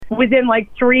within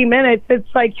like 3 minutes,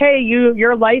 it's like, hey,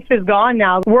 your life is gone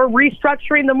now. We're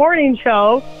restructuring the morning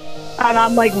show. And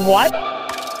I'm like, what?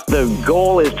 The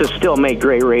goal is to still make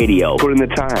great radio. Put in the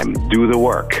time, do the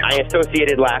work. I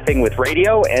associated laughing with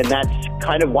radio, and that's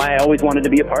kind of why I always wanted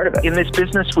to be a part of it. In this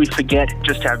business, we forget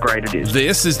just how great it is.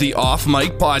 This is the Off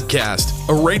Mic Podcast,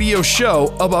 a radio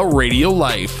show about radio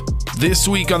life. This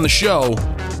week on the show,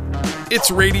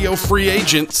 it's radio free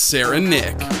agent Sarah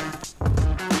Nick.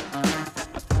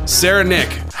 Sarah Nick,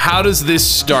 how does this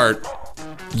start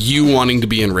you wanting to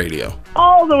be in radio?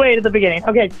 All the way to the beginning.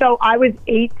 Okay, so I was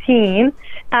 18,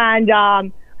 and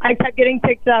I kept getting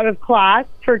kicked out of class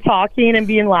for talking and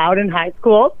being loud in high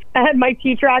school. And my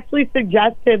teacher actually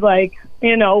suggested, like,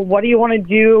 you know, what do you want to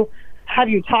do? Have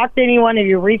you talked to anyone? Have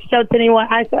you reached out to anyone?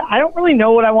 I said, I don't really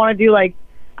know what I want to do. Like,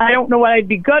 I don't know what I'd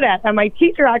be good at. And my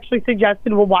teacher actually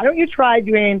suggested, well, why don't you try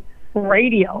doing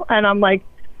radio? And I'm like,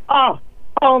 oh,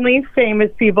 only famous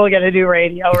people get to do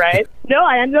radio, right? No,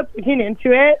 I ended up looking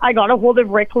into it. I got a hold of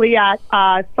Rick Lee at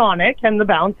Sonic and the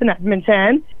Bounce in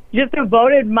Edmonton. Just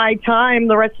devoted my time,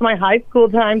 the rest of my high school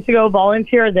time, to go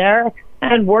volunteer there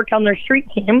and work on their street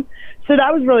team. So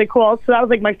that was really cool. So that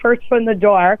was like my first foot in the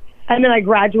door. And then I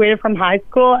graduated from high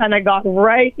school and I got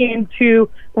right into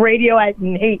radio at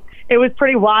NATE. It was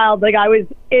pretty wild. Like, I was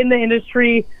in the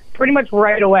industry pretty much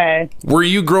right away. Were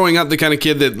you growing up the kind of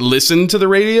kid that listened to the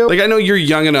radio? Like, I know you're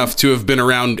young enough to have been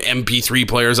around MP3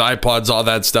 players, iPods, all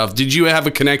that stuff. Did you have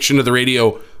a connection to the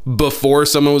radio before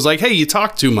someone was like, hey, you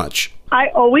talk too much? I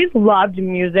always loved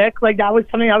music. Like, that was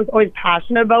something I was always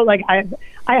passionate about. Like, I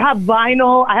have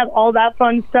vinyl. I have all that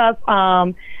fun stuff.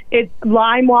 It's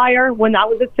LimeWire, when that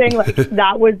was a thing. Like,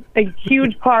 that was a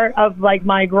huge part of, like,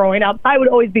 my growing up. I would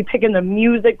always be picking the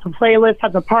music, the playlists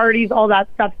at the parties, all that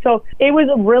stuff. So it was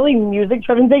a really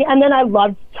music-driven thing. And then I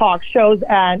loved talk shows,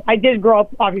 and I did grow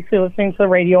up, obviously, listening to the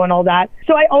radio and all that.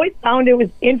 So I always found it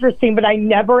was interesting, but I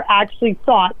never actually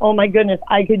thought, oh, my goodness,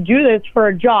 I could do this for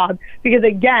a job. Because,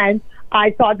 again,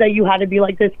 I thought that you had to be,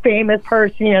 like, this famous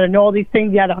person. You had to know all these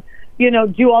things. You had to, you know,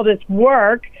 do all this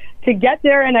work to get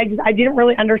there, and I didn't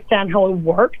really understand how it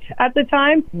worked at the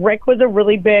time. Rick was a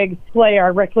really big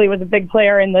player. Rick Lee was a big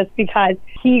player in this because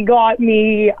he got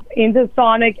me into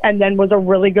Sonic and then was a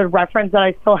really good reference that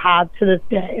I still have to this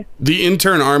day. The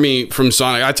intern army from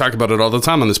Sonic, I talk about it all the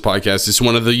time on this podcast. It's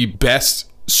one of the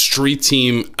best street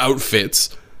team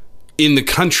outfits in the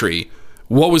country.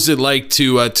 What was it like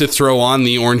to throw on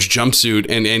the orange jumpsuit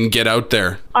and get out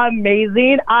there?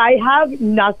 Amazing. I have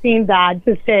nothing bad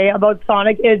to say about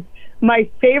Sonic. It's my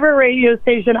favorite radio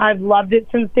station. I've loved it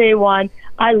since day one.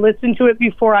 I listened to it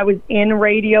before I was in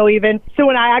radio even. So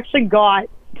when I actually got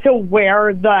to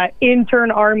wear the intern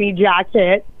army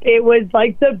jacket, it was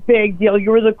like the big deal.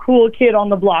 You were the cool kid on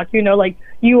the block, you know, like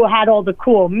you had all the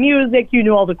cool music, you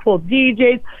knew all the cool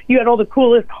DJs, you had all the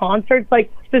coolest concerts.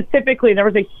 Like, specifically, there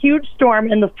was a huge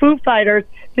storm and the Foo Fighters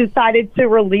decided to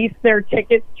release their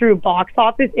tickets through box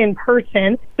office in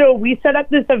person. So we set up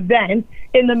this event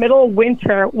in the middle of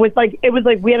winter with, like, it was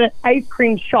like we had an ice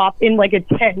cream shop in like a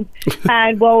tent.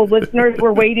 And while listeners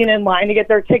were waiting in line to get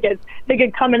their tickets, they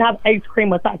could come and have ice cream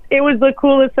with us. It was the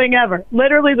coolest thing ever.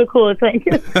 Literally the coolest thing.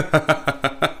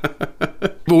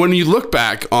 But when you look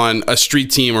back on a street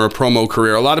team or a promo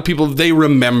career, a lot of people, they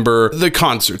remember the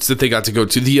concerts that they got to go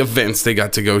to, the events they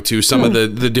got to go to, some of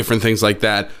the different things like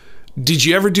that. Did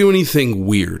you ever do anything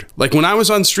weird? Like, when I was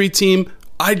on street team,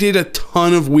 I did a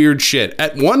ton of weird shit.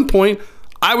 At one point,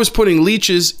 I was putting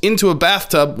leeches into a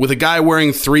bathtub with a guy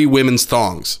wearing 3 women's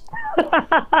thongs.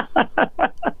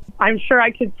 I'm sure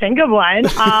I could think of one.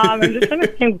 I'm just trying to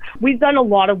think. We've done a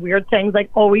lot of weird things. Like,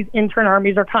 always intern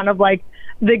armies are kind of like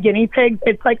the guinea pigs.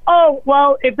 It's like, oh,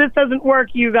 well, if this doesn't work,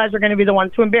 you guys are going to be the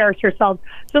ones to embarrass yourselves.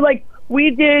 So, like,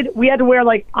 we had to wear,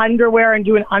 like, underwear and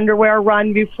do an underwear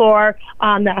run before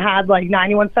that had, like,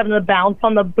 91.7 The Bounce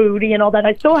on the booty and all that.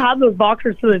 I still have those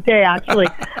boxers to this day, actually.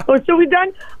 So we've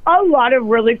done a lot of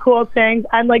really cool things.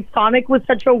 And, like, Sonic was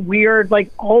such a weird,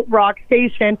 like, alt-rock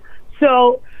station.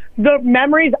 So the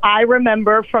memories I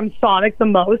remember from Sonic the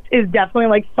most is definitely,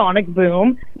 like, Sonic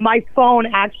Boom. My phone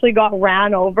actually got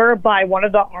ran over by one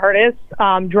of the artists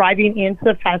driving into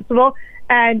the festival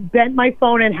and bent my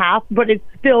phone in half, but it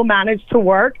still managed to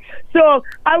work. So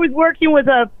I was working with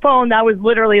a phone that was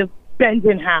literally bent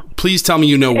in half. Please tell me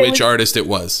you know which artist it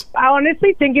was. I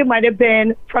honestly think it might have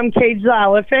been from Cage the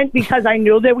Elephant because I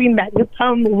knew that we met with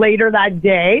them later that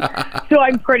day. So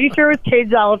I'm pretty sure it was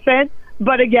Cage the Elephant.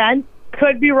 But again,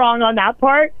 could be wrong on that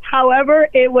part. However,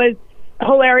 it was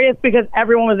hilarious because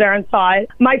everyone was there and saw it.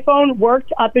 My phone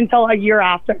worked up until a year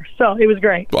after, so it was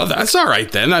great. Well, that's all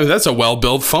right then. I mean, that's a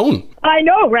well-built phone. I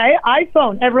know, right?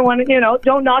 iPhone. Everyone,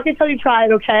 don't knock it till you try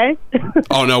it, okay?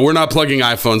 Oh, no, we're not plugging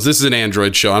iPhones. This is an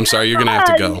Android show. I'm sorry, you're going to have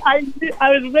to go. I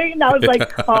was waiting. I was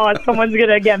like, oh, someone's going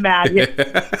to get mad here.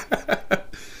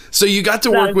 So you got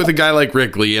to work with a guy like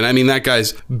Rick Lee, and I mean, that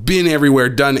guy's been everywhere,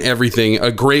 done everything, a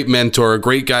great mentor, a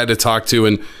great guy to talk to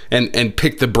and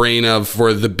pick the brain of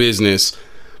for the business.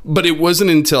 But it wasn't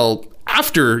until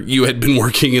after you had been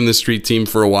working in the street team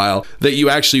for a while that you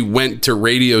actually went to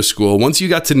radio school. Once you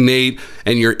got to Nate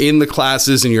and you're in the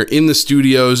classes and you're in the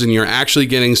studios and you're actually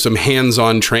getting some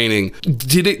hands-on training,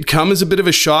 did it come as a bit of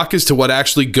a shock as to what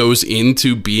actually goes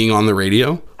into being on the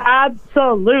radio?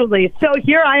 Absolutely. So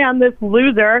here I am, this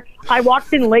loser. I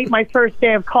walked in late my first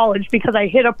day of college because I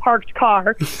hit a parked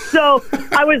car. So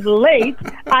I was late.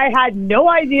 I had no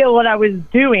idea what I was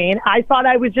doing. I thought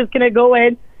I was just going to go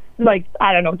in,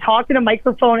 talk in a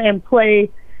microphone and play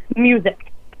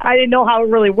music. I didn't know how it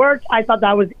really worked. I thought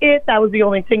that was it. That was the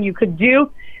only thing you could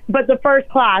do. But the first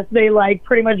class, they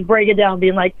pretty much break it down,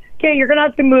 being like, okay, you're going to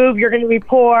have to move. You're going to be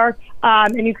poor.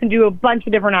 And you can do a bunch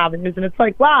of different avenues. And it's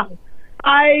like, wow.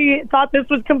 I thought this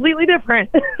was completely different.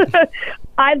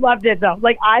 I loved it though.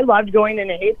 I loved going to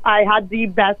Nate. I had the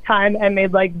best time and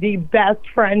made the best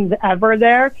friends ever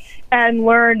there and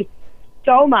learned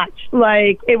so much.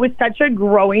 It was such a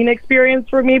growing experience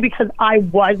for me because I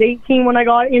was 18 when I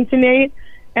got into Nate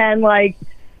and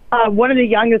one of the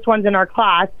youngest ones in our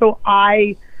class. So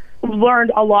I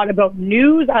learned a lot about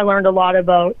news. I learned a lot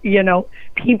about,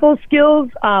 people skills.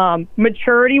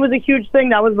 Maturity was a huge thing.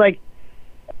 That was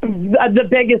the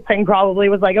biggest thing probably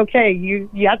was okay, you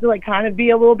have to kind of be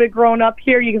a little bit grown up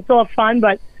here. You can still have fun,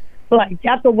 but you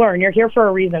have to learn. You're here for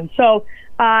a reason. So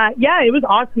it was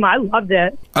awesome. I loved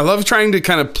it. I love trying to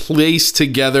kind of place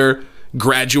together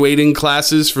graduating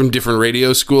classes from different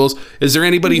radio schools. Is there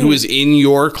anybody who is in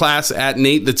your class at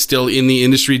Nate that's still in the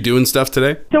industry doing stuff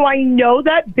today? So I know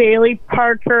that Bailey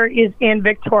Parker is in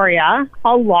Victoria.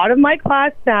 A lot of my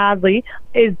class, sadly,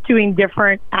 is doing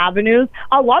different avenues.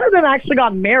 A lot of them actually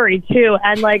got married too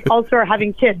and also are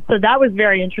having kids. So that was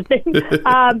very interesting.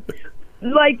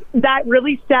 That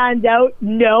really stands out.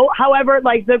 No. However,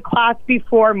 the class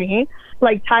before me,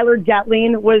 Tyler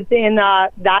Jetling was in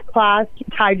that class,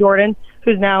 Ty Jordan,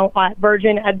 who's now at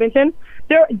Virgin Edmonton.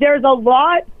 There's a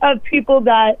lot of people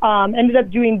that ended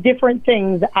up doing different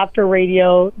things after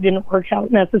radio didn't work out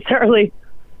necessarily.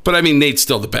 But I mean, Nate's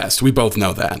still the best. We both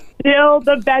know that. Still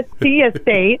the best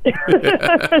estate.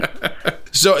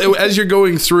 So as you're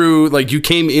going through, you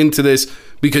came into this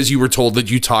because you were told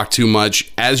that you talk too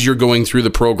much. As you're going through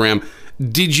the program,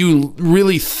 did you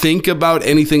really think about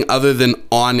anything other than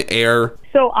on air?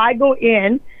 So I go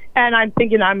in and I'm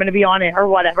thinking I'm going to be on air or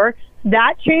whatever.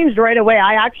 That changed right away.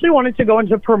 I actually wanted to go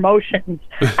into promotions.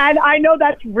 And I know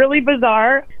that's really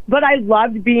bizarre, but I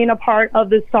loved being a part of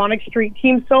the Sonic Street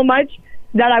team so much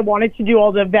that I wanted to do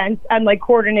all the events and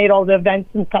coordinate all the events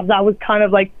and stuff. That was kind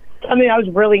of something I was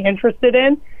really interested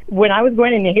in. When I was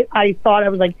going to Nate, I thought I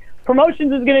was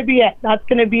promotions is going to be it. That's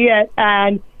going to be it.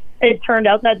 And it turned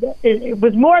out that it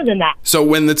was more than that. So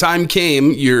when the time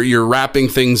came, you're wrapping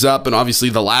things up, and obviously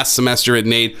the last semester at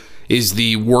Nate is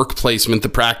the work placement, the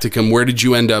practicum. Where did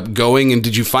you end up going, and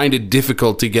did you find it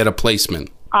difficult to get a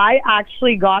placement? I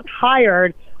actually got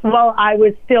hired while I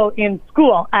was still in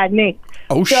school at Nate.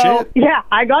 Oh, shit. Yeah,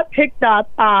 I got picked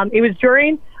up. It was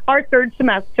during our third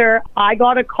semester. I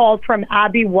got a call from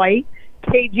Abby White,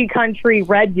 KG Country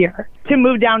Red Deer, to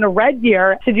move down to Red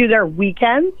Deer to do their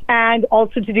weekends and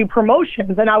also to do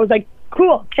promotions. And I was like,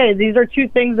 cool, okay, these are two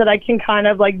things that I can kind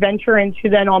of venture into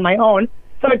then on my own.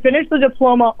 So I finished the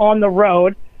diploma on the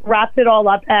road, wrapped it all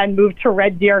up, and moved to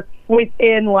Red Deer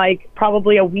within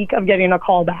probably a week of getting a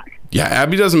call back. Yeah,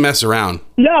 Abby doesn't mess around.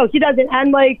 No, he doesn't.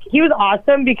 And he was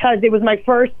awesome because it was my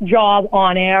first job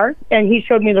on air and he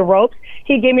showed me the ropes.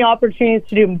 He gave me opportunities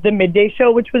to do the midday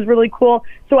show, which was really cool.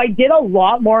 So I did a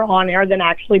lot more on air than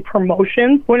actually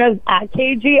promotions when I was at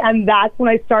KG. And that's when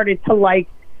I started to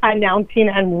announcing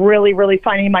and really, really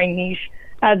finding my niche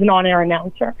as an on-air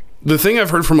announcer. The thing I've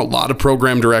heard from a lot of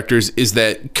program directors is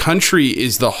that country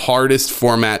is the hardest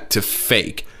format to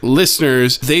fake.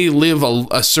 Listeners, they live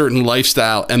a certain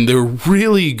lifestyle and they're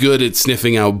really good at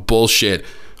sniffing out bullshit.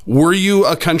 Were you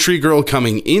a country girl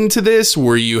coming into this?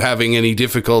 Were you having any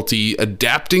difficulty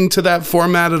adapting to that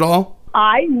format at all?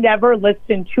 I never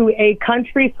listened to a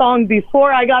country song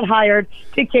before I got hired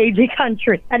to KG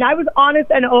Country. And I was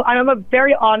honest, and I'm a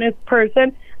very honest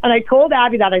person. And I told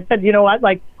Abby that. I said, you know what,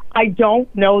 I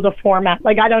don't know the format.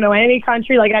 Like, I don't know any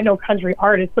country. Like, I know country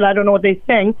artists, but I don't know what they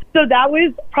sing. So that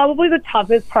was probably the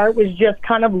toughest part, was just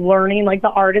kind of learning, like, the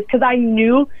artist, because I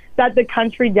knew that the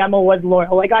country demo was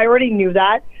loyal. Like, I already knew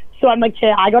that. So I'm like,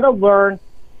 okay, I got to learn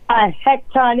a heck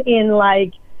ton in,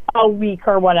 like, a week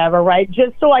or whatever, right?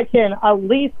 Just so I can at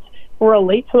least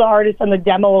relate to the artist and the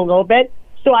demo a little bit.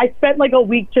 So I spent like a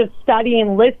week just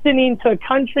studying, listening to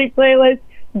country playlists,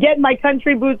 getting my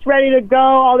country boots ready to go,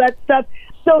 all that stuff.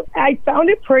 So I found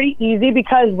it pretty easy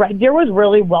because Red Deer was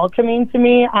really welcoming to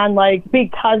me. And like,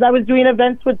 because I was doing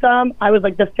events with them, I was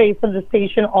like the face of the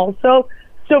station also.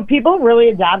 So people really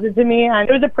adapted to me, and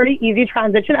it was a pretty easy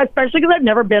transition, especially because I've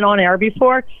never been on air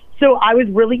before. So I was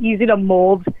really easy to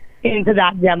mold into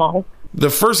that demo. The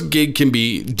first gig can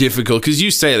be difficult because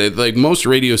you say that, like, most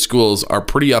radio schools are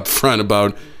pretty upfront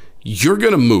about, you're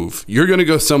going to move. You're going to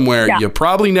go somewhere you've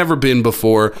probably never been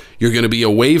before. You're going to be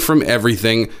away from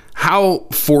everything. How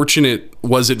fortunate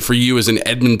was it for you as an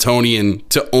Edmontonian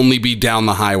to only be down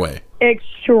the highway?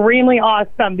 Extremely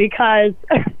awesome because,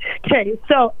 okay,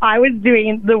 so I was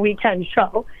doing the weekend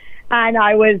show, and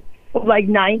I was like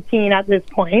 19 at this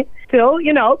point. Still,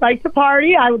 you know, like to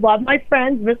party. I would love my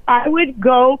friends, but I would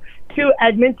go to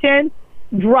Edmonton,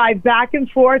 drive back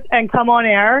and forth, and come on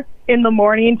air in the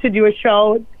morning to do a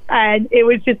show. And it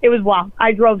was wild.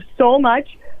 I drove so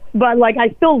much, but like,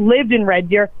 I still lived in Red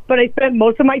Deer, but I spent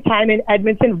most of my time in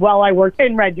Edmonton while I worked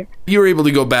in Red Deer. You were able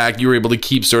to go back. You were able to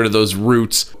keep sort of those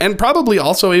roots, and probably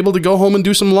also able to go home and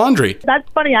do some laundry. That's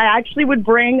funny. I actually would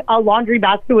bring a laundry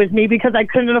basket with me because I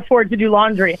couldn't afford to do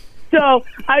laundry. So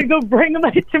I'd go bring them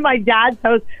to my dad's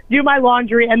house, do my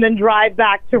laundry, and then drive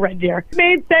back to Red Deer. It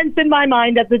made sense in my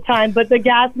mind at the time, but the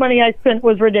gas money I spent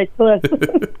was ridiculous.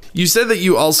 You said that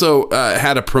you also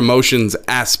had a promotions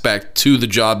aspect to the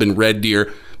job in Red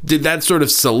Deer. Did that sort of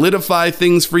solidify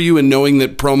things for you, and knowing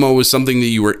that promo was something that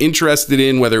you were interested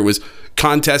in, whether it was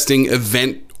contesting,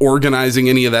 event organizing,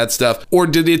 any of that stuff, or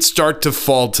did it start to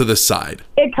fall to the side?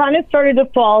 It kind of started to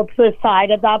fall to the side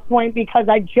at that point because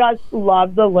I just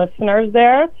loved the listeners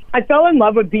there. I fell in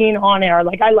love with being on air.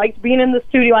 Like, I liked being in the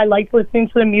studio. I liked listening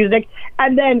to the music.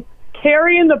 And then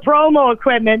carrying the promo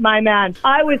equipment, my man.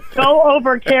 I was so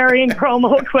over carrying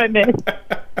promo equipment.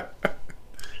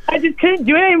 I just couldn't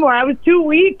do it anymore. I was too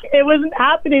weak. It wasn't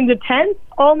happening. The tent,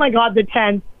 oh my God, the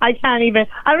tent. I don't even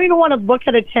want to look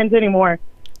at a tent anymore.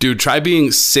 Dude, try being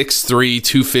 6'3",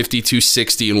 250,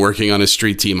 260 and working on a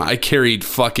street team. I carried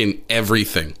fucking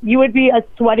everything. You would be a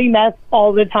sweaty mess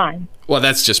all the time. Well,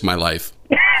 that's just my life.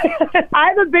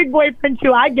 I'm a big boyfriend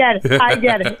too. I get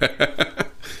it.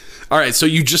 All right, so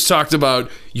you just talked about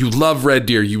you love Red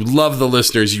Deer, you love the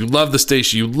listeners, you love the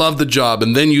station, you love the job,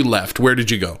 and then you left. Where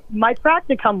did you go? My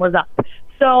practicum was up.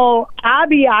 So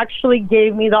Abby actually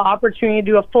gave me the opportunity to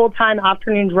do a full-time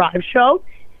afternoon drive show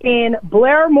in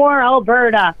Blairmore,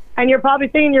 Alberta. And you're probably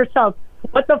thinking to yourself,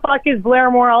 what the fuck is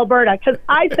Blairmore, Alberta? Because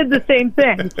I said the same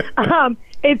thing.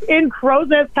 It's in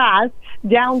Crow's Pass,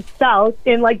 down south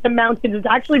in like the mountains. It's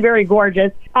actually very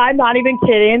gorgeous. I'm not even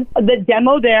kidding. The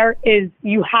demo there is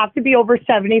you have to be over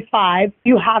 75,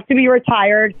 you have to be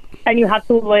retired, and you have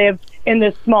to live in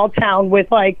this small town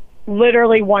with like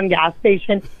literally one gas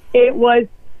station. It was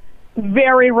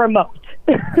very remote.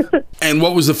 And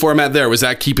what was the format there? Was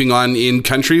that keeping on in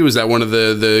country? Was that one of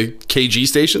the KG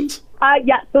stations?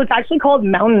 Yeah, so it's actually called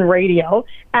Mountain Radio,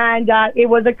 and it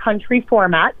was a country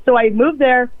format. So I moved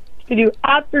there to do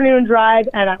afternoon drive,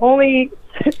 and I only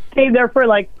stayed there for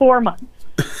like 4 months.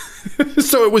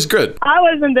 So it was good. I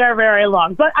wasn't there very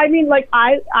long, but I mean, like,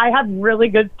 I have really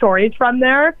good stories from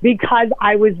there because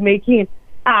I was making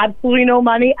absolutely no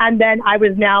money, and then I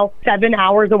was now 7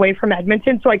 hours away from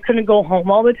Edmonton, so I couldn't go home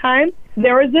all the time.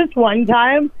 There was this one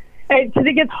time, because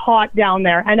it gets hot down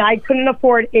there, and I couldn't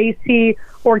afford AC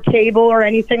or cable or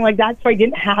anything like that, so I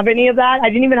didn't have any of that. I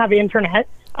didn't even have internet.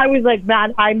 I was like,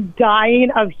 man, I'm dying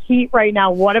of heat right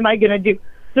now. What am I going to do?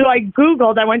 So I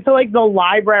Googled, I went to like the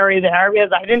library there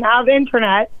because I didn't have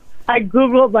internet. I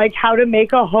Googled like how to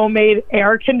make a homemade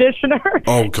air conditioner.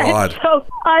 Oh, God. So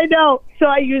I know. So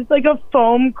I used like a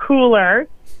foam cooler.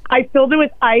 I filled it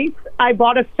with ice. I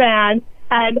bought a fan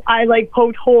and I like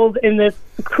poked holes in this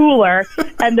cooler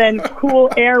and then cool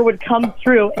air would come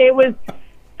through. It was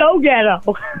so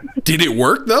ghetto. Did it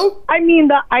work though? I mean,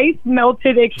 the ice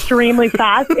melted extremely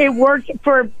fast. It worked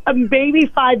for maybe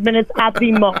 5 minutes at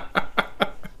the most.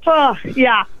 Oh,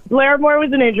 yeah. Blairmore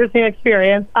was an interesting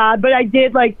experience. But I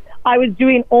did I was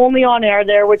doing only on air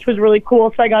there, which was really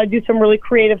cool. So I got to do some really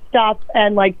creative stuff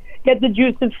and like get the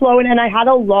juices flowing. And I had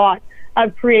a lot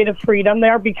of creative freedom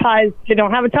there because you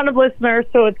don't have a ton of listeners.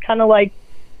 So it's kind of like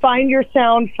find your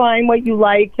sound, find what you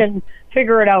like and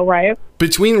figure it out, right?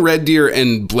 Between Red Deer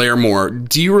and Blairmore,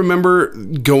 do you remember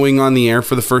going on the air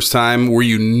for the first time? Were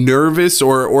you nervous,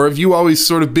 or have you always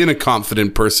sort of been a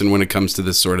confident person when it comes to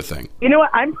this sort of thing? You know what?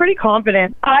 I'm pretty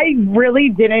confident. I really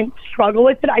didn't struggle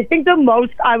with it. I think the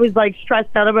most I was like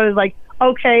stressed out about is like,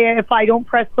 okay, if I don't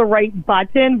press the right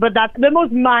button, but that's the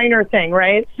most minor thing,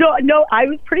 right? So no, I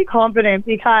was pretty confident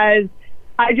because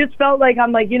I just felt like,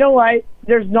 I'm like, you know what?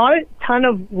 There's not a ton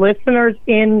of listeners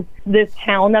in this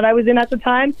town that I was in at the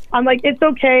time. I'm like, it's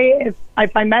okay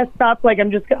if I messed up, like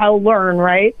I'll learn,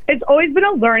 right? It's always been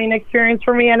a learning experience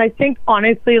for me. And I think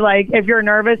honestly, like if you're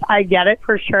nervous, I get it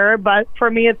for sure. But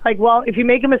for me, it's like, well, if you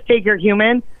make a mistake, you're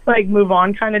human, like move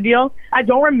on kind of deal. I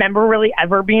don't remember really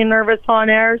ever being nervous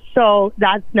on air. So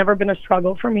that's never been a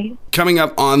struggle for me. Coming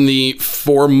up on the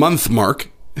 4-month mark,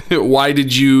 why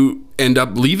did you end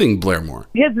up leaving Blairmore?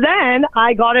 Because then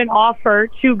I got an offer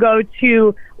to go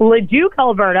to Leduc,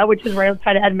 Alberta, which is right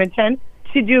outside of Edmonton,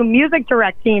 to do music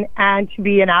directing and to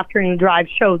be an afternoon drive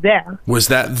show there. Was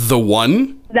that the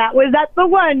one? That's the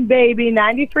one, baby.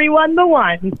 93.1 the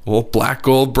one. Well, Black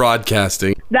Gold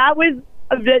Broadcasting. That was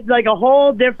like a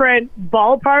whole different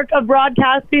ballpark of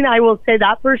broadcasting. I will say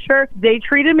that for sure. They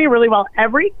treated me really well.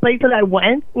 Every place that I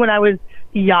went when I was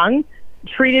young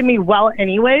treated me well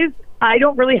anyways. I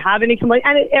don't really have any complaints.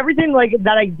 And everything like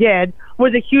that I did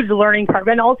was a huge learning curve.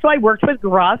 And also I worked with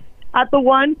Gruff at the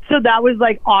one. So that was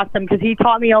like awesome because he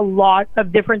taught me a lot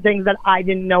of different things that I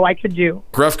didn't know I could do.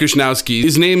 Gruff Kushnowski,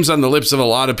 his name's on the lips of a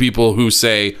lot of people who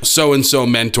say so-and-so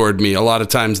mentored me. A lot of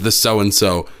times the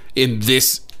so-and-so in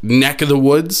this neck of the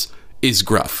woods is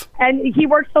Gruff. And he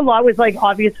works a lot with like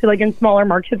obviously like in smaller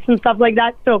markets and stuff like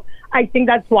that. So I think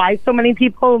that's why so many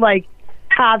people like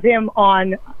have him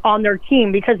on their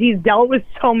team because he's dealt with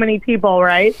so many people,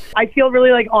 right? I feel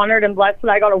really like honored and blessed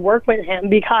that I got to work with him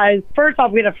because first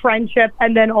off, we had a friendship,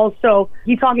 and then also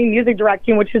he taught me music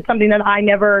directing, which is something that I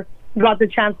never got the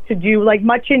chance to do. Like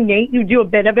much innate, you do a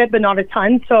bit of it, but not a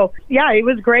ton. So yeah, it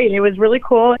was great. It was really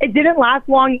cool. It didn't last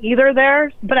long either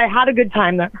there, but I had a good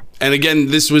time there. And again,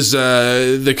 this was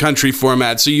the country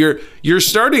format. So you're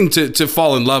starting to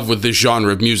fall in love with this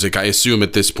genre of music, I assume,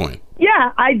 at this point.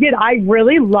 Yeah, I did. I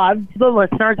really loved the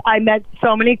listeners. I met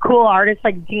so many cool artists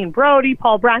like Dean Brody,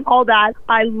 Paul Brandt, all that.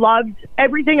 I loved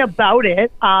everything about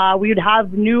it. We would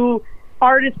have new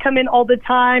artists come in all the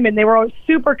time, and they were all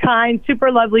super kind,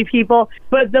 super lovely people.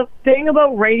 But the thing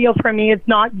about radio for me, it's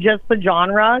not just the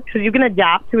genre, because you can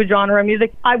adapt to a genre of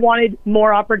music. I wanted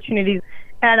more opportunities,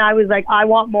 and I was like, I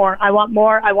want more. I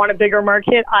want a bigger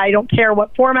market. I don't care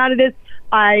what format it is.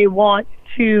 I want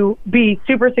to be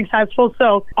super successful.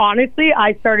 So honestly,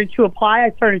 I started to apply.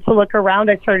 I started to look around.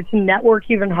 I started to network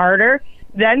even harder.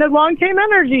 Then along came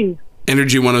Energy.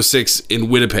 Energy 106 in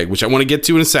Winnipeg, which I want to get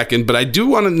to in a second, but I do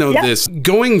want to know this.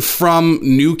 Going from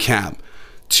New Cap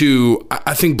to,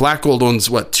 I think Black Gold owns,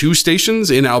 2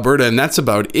 stations in Alberta, and that's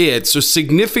about it. So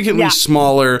significantly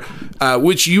smaller,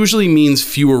 which usually means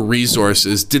fewer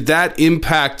resources. Did that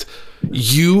impact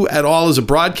you at all as a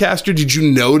broadcaster? Did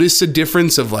you notice a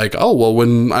difference of like, oh, well,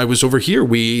 when I was over here,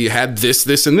 we had this,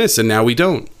 this, and this, and now we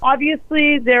don't?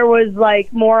 Obviously, there was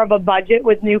like more of a budget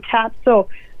with New Cap, so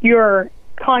your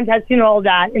contest and all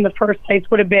that in the first place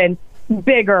would have been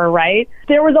bigger, right?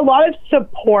 There was a lot of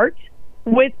support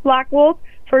with Black Gold,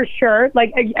 for sure.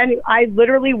 Like, and I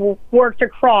literally worked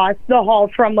across the hall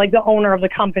from like the owner of the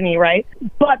company, right?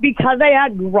 But because I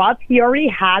had Gruff, he already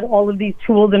had all of these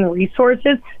tools and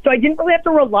resources, so I didn't really have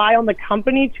to rely on the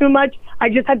company too much. I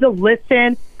just had to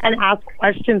listen and ask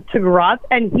questions to Gruff,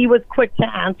 and he was quick to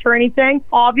answer anything.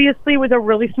 Obviously, with a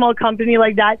really small company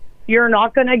like that, you're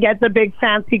not going to get the big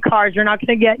fancy cars. You're not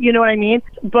going to get, you know what I mean?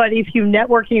 But if you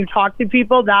network and you talk to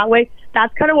people that way,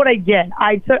 that's kind of what I did.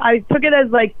 I took it as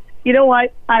like, you know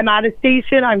what? I'm at a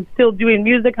station. I'm still doing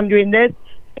music. I'm doing this.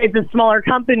 It's a smaller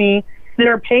company.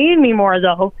 They're paying me more,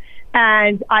 though.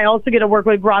 And I also get to work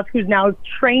with Ross, who's now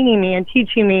training me and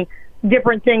teaching me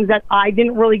different things that I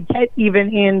didn't really get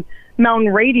even in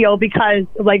Mountain Radio because,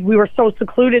 like, we were so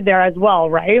secluded there as well,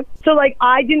 right? So, like,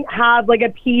 I didn't have, like, a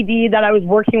PD that I was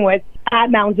working with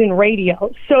at Mountain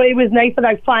Radio. So it was nice that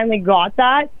I finally got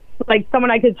that. Like someone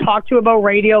I could talk to about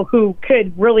radio who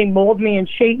could really mold me and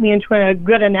shape me into a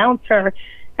good announcer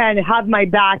and have my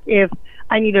back if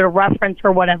I needed a reference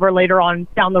or whatever later on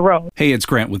down the road. Hey, it's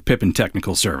Grant with Pippin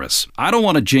Technical Service. I don't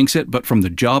want to jinx it, but from the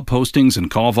job postings and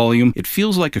call volume, it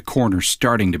feels like a corner's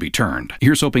starting to be turned.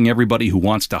 Here's hoping everybody who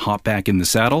wants to hop back in the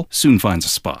saddle soon finds a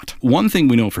spot. One thing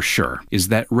we know for sure is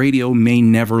that radio may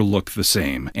never look the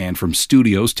same, and from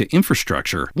studios to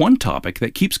infrastructure, one topic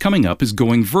that keeps coming up is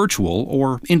going virtual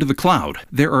or into the cloud.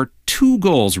 There are two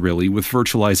goals really with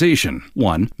virtualization.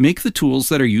 One, make the tools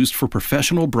that are used for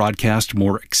professional broadcast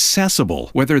more accessible,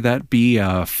 whether that be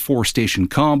a 4-station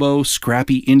combo,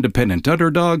 scrappy independent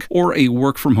underdog, or a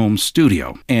work-from-home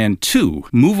studio. And two,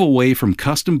 move away from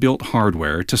custom-built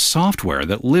hardware to software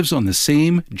that lives on the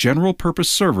same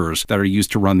general-purpose servers that are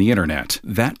used to run the internet.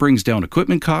 That brings down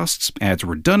equipment costs, adds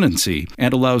redundancy,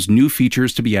 and allows new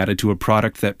features to be added to a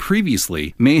product that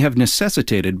previously may have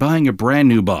necessitated buying a brand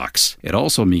new box. It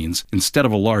also means instead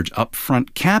of a large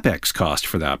upfront CapEx cost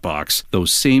for that box,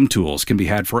 those same tools can be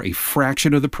had for a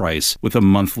fraction of the price with a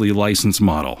monthly license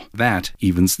model. That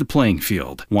evens the playing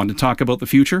field. Want to talk about the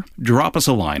future? Drop us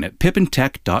a line at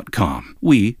pippintech.com.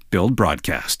 We build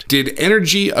broadcast. Did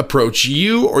Energy approach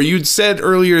you, or you'd said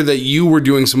earlier that you were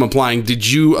doing some applying?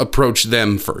 Did you approach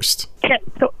them first? Okay,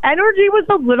 so Energy was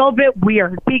a little bit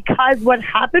weird because what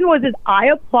happened was I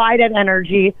applied at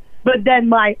Energy, but then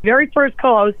my very first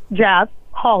co-host, Jeff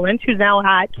Holland, who's now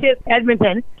at KISS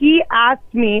Edmonton, he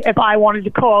asked me if I wanted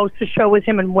to co-host a show with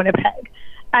him in Winnipeg.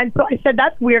 And so I said,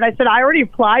 that's weird. I said, I already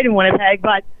applied in Winnipeg,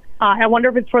 but I wonder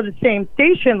if it's for the same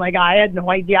station. Like, I had no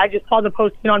idea. I just saw the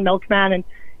posting on Milkman and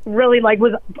really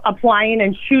was applying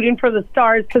and shooting for the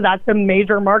stars because that's a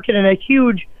major market and a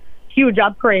huge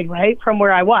upgrade, right, from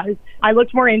where I was. I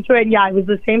looked more into it, and yeah, it was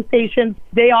the same station.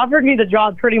 They offered me the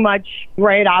job pretty much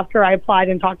right after I applied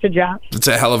and talked to Jeff. That's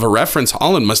a hell of a reference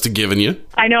Holland must have given you.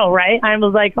 I know, right? I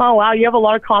was like, oh, wow, you have a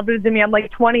lot of confidence in me. I'm like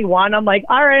 21. I'm like,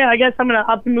 all right, I guess I'm going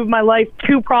to up and move my life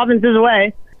 2 provinces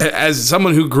away. As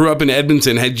someone who grew up in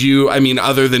Edmonton, had you,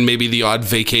 other than maybe the odd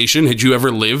vacation, had you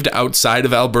ever lived outside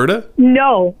of Alberta?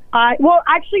 No. Well,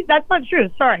 actually, that's not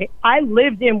true. Sorry. I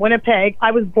lived in Winnipeg.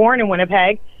 I was born in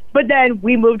Winnipeg. But then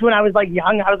we moved when I was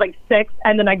young. I was 6,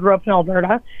 and then I grew up in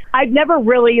Alberta. I never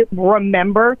really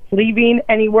remember leaving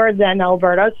anywhere than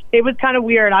Alberta. It was kind of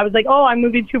weird. I was like, oh, I'm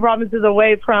moving 2 provinces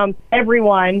away from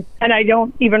everyone, and I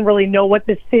don't even really know what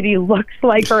the city looks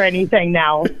like or anything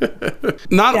now.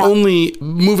 Not only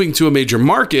moving to a major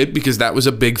market, because that was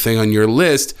a big thing on your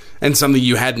list and something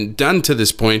you hadn't done to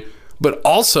this point, but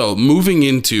also moving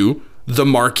into the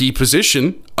marquee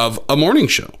position of a morning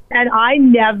show.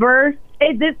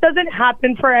 And this doesn't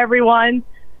happen for everyone,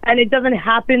 and it doesn't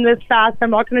happen this fast. I'm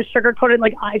not going to sugarcoat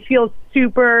it. I feel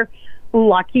super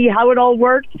lucky how it all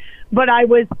worked, but I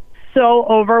was so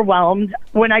overwhelmed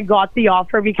when I got the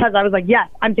offer because I was like, yes,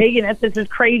 I'm taking it. This is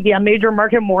crazy. A major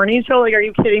market morning show. Are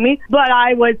you kidding me? But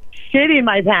I was shitting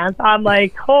my pants. I'm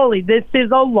like, holy, this is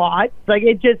a lot.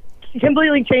 It just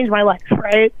completely changed my life,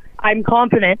 right? I'm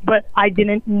confident, but I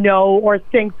didn't know or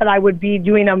think that I would be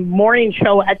doing a morning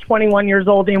show at 21 years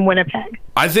old in Winnipeg.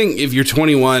 I think if you're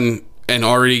 21 and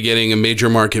already getting a major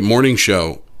market morning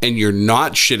show and you're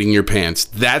not shitting your pants,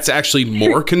 that's actually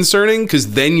more concerning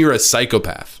because then you're a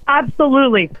psychopath.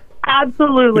 Absolutely.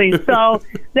 So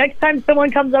next time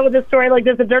someone comes up with a story like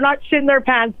this, if they're not shitting their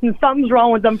pants, then something's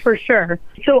wrong with them for sure.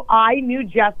 So I knew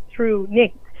Jeff through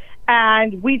Nate.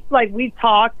 And we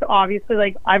talked,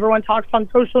 obviously, everyone talks on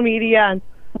social media and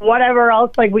whatever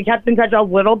else. We kept in touch a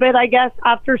little bit, I guess,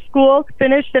 after school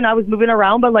finished and I was moving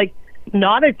around, but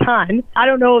not a ton. I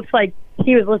don't know if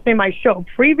he was listening to my show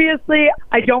previously.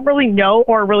 I don't really know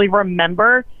or really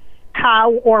remember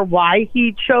how or why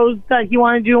he chose that he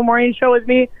wanted to do a morning show with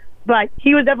me. But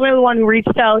he was definitely the one who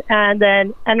reached out, and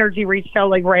then Energy reached out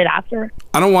right after.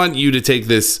 I don't want you to take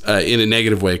this in a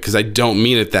negative way because I don't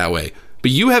mean it that way. But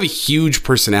you have a huge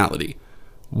personality.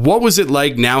 What was it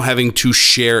like now having to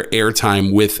share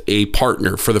airtime with a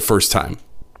partner for the first time?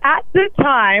 At the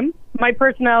time, my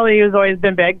personality has always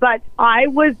been big, but I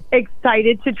was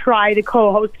excited to try to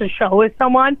co-host a show with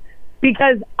someone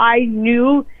because I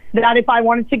knew that if I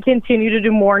wanted to continue to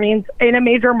do mornings in a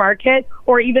major market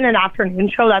or even an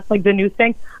afternoon show, that's the new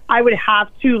thing, I would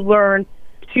have to learn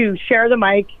to share the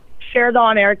mic, share the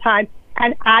on-air time.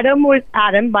 And Adam,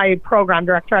 my program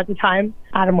director at the time,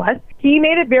 Adam West, he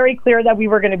made it very clear that we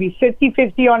were going to be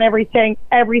 50-50 on everything.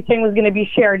 Everything was going to be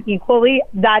shared equally.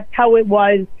 That's how it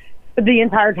was the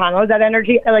entire time I was at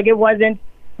Energy. It wasn't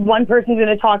one person's going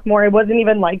to talk more. It wasn't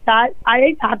even like that. I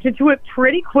adapted to it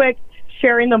pretty quick,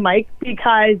 sharing the mic,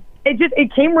 because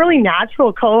it came really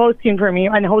natural co-hosting for me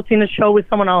and hosting the show with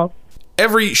someone else.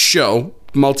 Every show,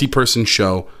 multi-person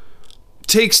show,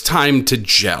 takes time to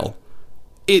gel.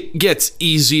 It gets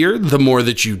easier the more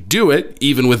that you do it,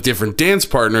 even with different dance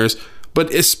partners,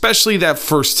 but especially that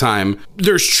first time,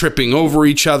 there's tripping over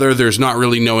each other. There's not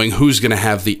really knowing who's going to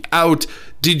have the out.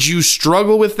 Did you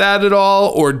struggle with that at all,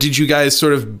 or did you guys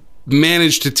sort of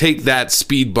manage to take that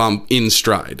speed bump in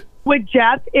stride? With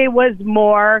Jeff, it was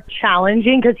more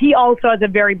challenging because he also has a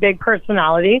very big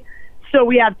personality. So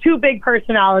we have two big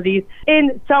personalities.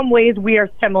 In some ways, we are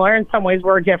similar. In some ways,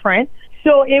 we're different.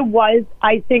 So it was,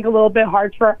 I think, a little bit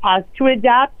hard for us to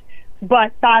adapt.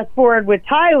 But fast forward with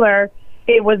Tyler,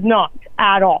 it was not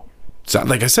at all. So,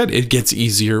 like I said, it gets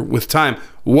easier with time.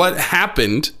 What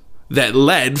happened that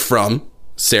led from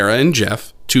Sarah and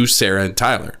Jeff to Sarah and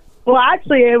Tyler? Well,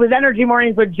 actually, it was Energy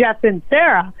Mornings with Jeff and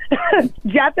Sarah.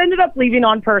 Jeff ended up leaving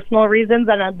on personal reasons,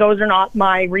 and those are not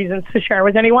my reasons to share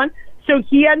with anyone. So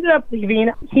he ended up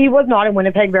leaving. He was not in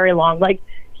Winnipeg very long. Like,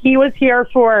 he was here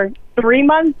for 3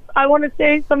 months, I want to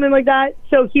say, something like that.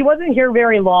 So he wasn't here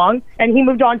very long, and he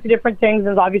moved on to different things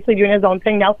and is obviously doing his own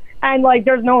thing now. And, like,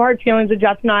 there's no hard feelings with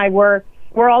Jeff and I. We're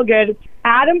all good.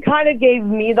 Adam kind of gave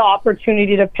me the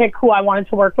opportunity to pick who I wanted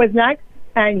to work with next.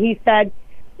 And he said,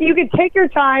 you could take your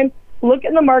time, look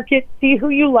in the market, see who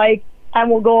you like, and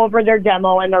we'll go over their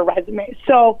demo and their resume.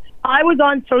 So I was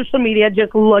on social media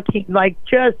just looking, like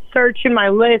just searching my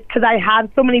list, because I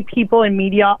have so many people in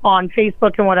media on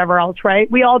Facebook and whatever else, right?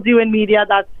 We all do in media.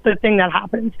 That's the thing that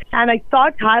happens. And I saw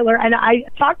Tyler, and I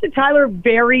talked to Tyler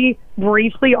very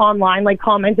briefly online, like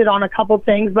commented on a couple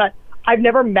things, but I've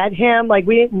never met him. Like,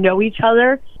 we didn't know each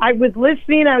other. I was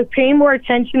listening. I was paying more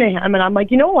attention to him. And I'm like,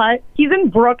 you know what? He's in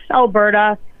Brooks,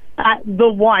 Alberta at The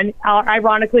One.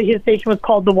 Ironically, his station was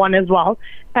called The One as well.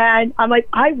 And I'm like,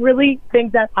 I really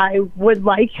think that I would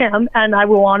like him and I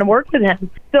would want to work with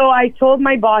him. So I told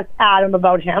my boss, Adam,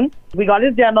 about him. We got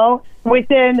his demo.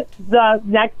 Within the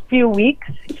next few weeks,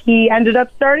 he ended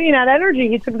up starting at Energy.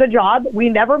 He took the job. We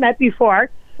never met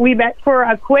before. We met for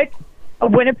a quick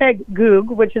Winnipeg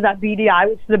Goog, which is at BDI,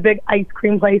 which is a big ice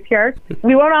cream place here.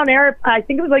 We went on air, I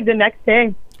think it was like the next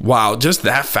day. Wow, just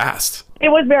that fast. It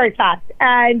was very fast.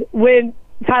 And when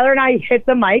Tyler and I hit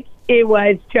the mic, it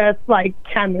was just like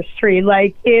chemistry.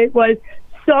 Like, it was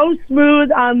so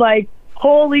smooth. I'm like,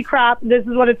 holy crap, this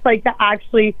is what it's like to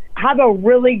actually have a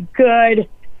really good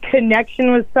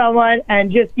connection with someone.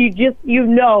 And you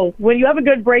know, when you have a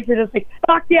good break, you're just like,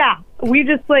 fuck yeah, we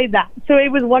just played that. So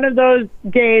it was one of those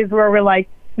days where we're like,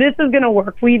 this is going to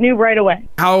work. We knew right away.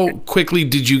 How quickly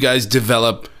did you guys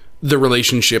develop the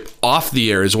relationship off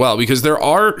the air as well? Because there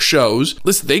are shows,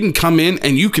 listen, they can come in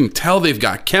and you can tell they've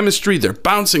got chemistry. They're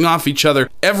bouncing off each other.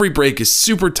 Every break is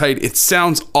super tight. It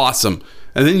sounds awesome.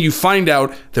 And then you find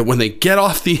out that when they get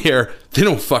off the air, they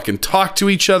don't fucking talk to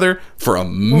each other for a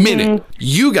minute.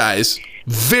 You guys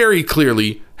very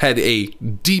clearly had a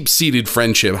deep-seated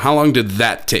friendship. How long did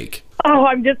that take? Oh,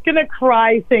 I'm just going to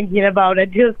cry thinking about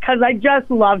it just because I just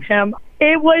love him.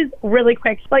 It was really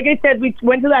quick. Like I said, we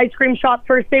went to the ice cream shop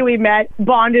first day we met,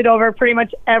 bonded over pretty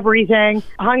much everything,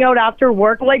 hung out after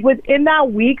work. Like, within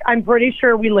that week, I'm pretty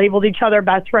sure we labeled each other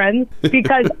best friends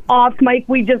because off mic,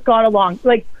 we just got along.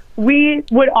 Like, we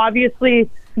would obviously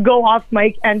go off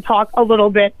mic and talk a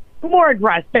little bit more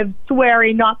aggressive,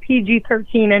 swearing, not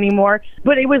PG-13 anymore.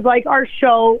 But it was like our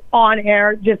show on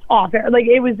air, just off air. Like,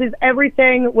 it was just,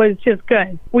 everything was just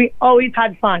good. We always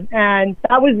had fun. And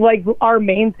that was like our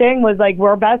main thing, was like,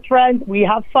 we're best friends. We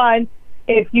have fun.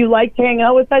 If you like to hang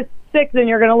out with us, sick, then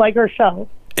you're going to like our show.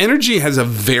 Energy has a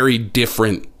very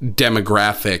different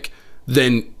demographic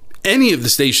than any of the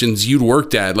stations you'd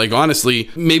worked at. Like, honestly,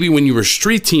 maybe when you were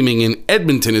street teaming in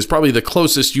Edmonton is probably the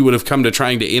closest you would have come to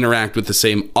trying to interact with the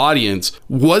same audience.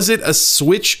 Was it a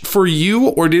switch for you,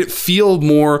 or did it feel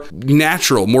more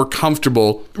natural, more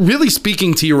comfortable, really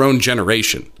speaking to your own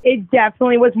generation? It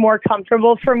definitely was more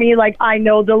comfortable for me. Like, I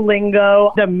know the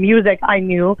lingo, the music I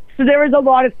knew. So there was a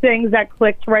lot of things that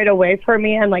clicked right away for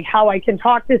me, and like how I can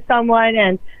talk to someone.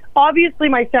 And obviously,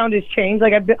 my sound has changed.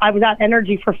 Like, I was at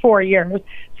Energy for 4 years,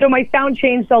 so my sound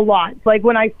changed a lot. Like,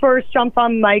 when I first jumped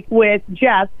on mic with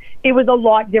Jeff, it was a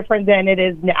lot different than it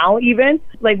is now, even.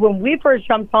 Like, when we first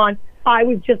jumped on, I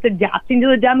was just adapting to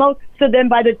the demo. So then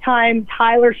by the time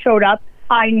Tyler showed up,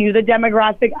 I knew the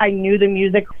demographic, I knew the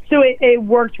music. So it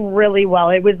worked really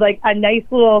well. It was like a nice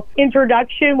little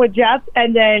introduction with Jeff,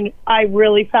 and then I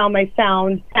really found my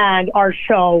sound and our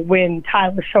show when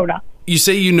Tyler showed up. You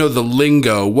say you know the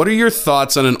lingo. What are your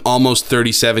thoughts on an almost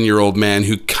 37-year-old man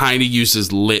who kind of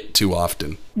uses lit too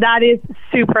often? That is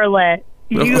super lit.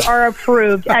 You are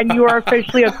approved, and you are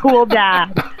officially a cool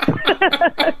dad.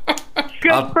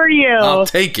 Good for you. I'll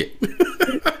take it.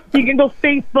 You can go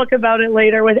Facebook about it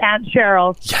later with Aunt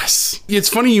Cheryl. Yes. It's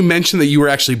funny you mentioned that you were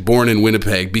actually born in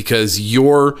Winnipeg, because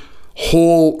your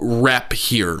whole rep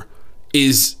here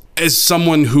is as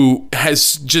someone who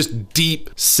has just deep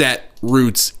set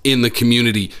roots in the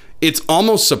community. It's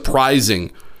almost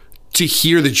surprising to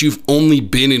hear that you've only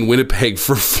been in Winnipeg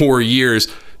for 4 years,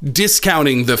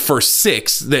 discounting the first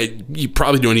 6 that you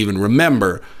probably don't even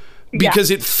remember.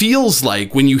 Because it feels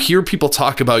like when you hear people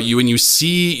talk about you and you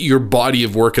see your body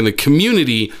of work in the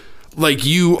community, like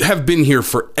you have been here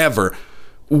forever.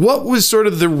 What was sort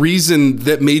of the reason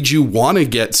that made you want to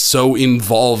get so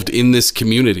involved in this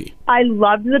community? I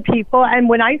loved the people. And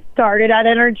when I started at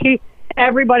Energy,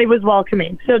 everybody was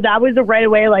welcoming. So that was right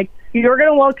away, like, you're going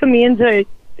to welcome me into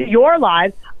your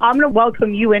life. I'm going to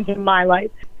welcome you into my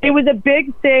life. It was a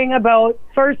big thing about,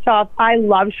 first off, I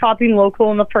love shopping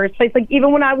local in the first place. Like,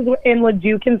 even when I was in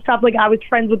Leduc and stuff, like, I was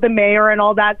friends with the mayor and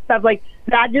all that stuff. Like,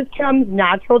 that just comes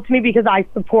natural to me because I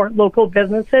support local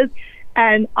businesses.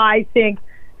 And I think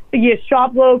you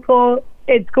shop local,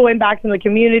 it's going back to the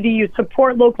community. You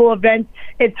support local events,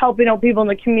 it's helping out people in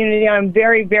the community. I'm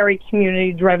very, very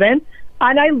community driven.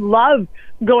 And I love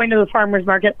going to the farmers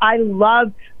market. I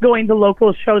love going to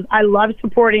local shows. I love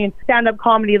supporting stand-up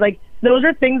comedy. Like, those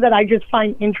are things that I just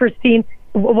find interesting.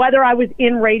 Whether I was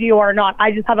in radio or not,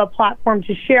 I just have a platform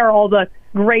to share all the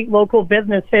great local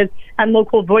businesses and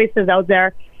local voices out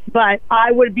there. But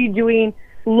I would be doing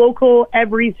local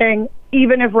everything,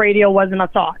 even if radio wasn't a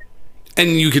thought.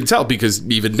 And you can tell because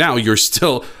even now you're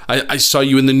still, I saw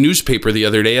you in the newspaper the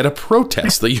other day at a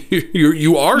protest. Like,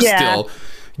 you are still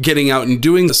getting out and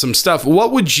doing some stuff.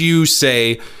 What would you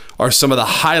say are some of the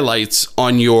highlights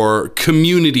on your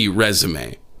community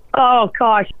resume? Oh,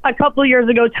 gosh. A couple of years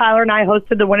ago, Tyler and I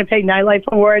hosted the Winnipeg Nightlife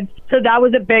Awards. So that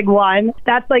was a big one.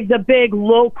 That's like the big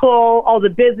local, all the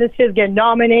businesses get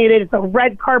nominated. It's a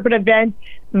red carpet event.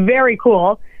 Very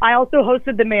cool. I also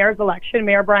hosted the mayor's election,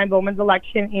 Mayor Brian Bowman's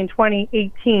election in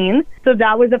 2018. So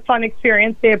that was a fun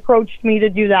experience. They approached me to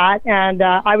do that, and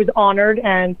I was honored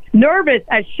and nervous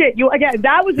as shit.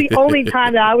 That was the only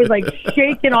time that I was like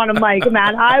shaking on a mic,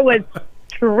 man. I was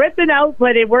tripping out,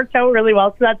 but it worked out really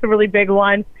well. So that's a really big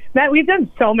one. Matt, we've done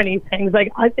so many things,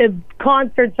 like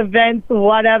concerts, events,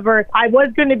 whatever. I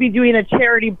was going to be doing a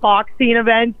charity boxing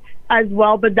event as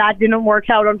well, but that didn't work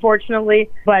out, unfortunately.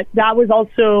 But that was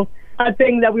also a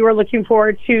thing that we were looking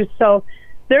forward to. So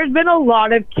there's been a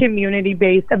lot of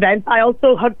community-based events. I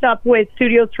also hooked up with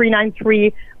Studio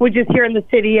 393, which is here in the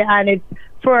city, and it's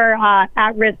for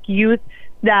at-risk youth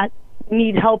that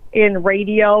need help in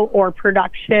radio or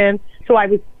production. So I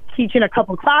was teaching a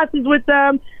couple classes with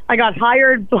them. I got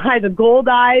hired by the Gold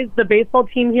Eyes, the baseball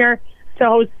team here, to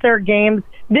host their games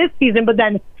this season, but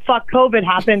then fuck COVID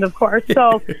happened, of course.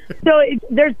 So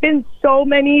there's been so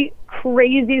many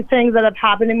crazy things that have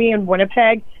happened to me in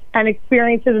Winnipeg and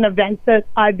experiences and events that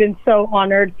I've been so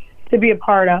honored to be a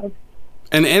part of.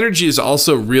 And Energy has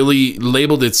also really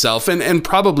labeled itself, and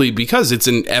probably because it's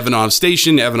an Evanov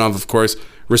station, Evanov, of course,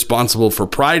 responsible for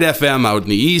Pride FM out in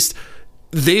the East.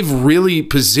 They've really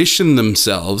positioned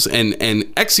themselves and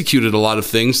executed a lot of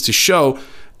things to show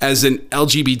as an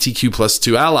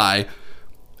LGBTQ+2 ally.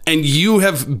 And you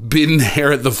have been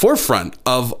there at the forefront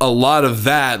of a lot of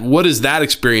that. What has that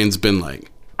experience been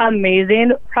like?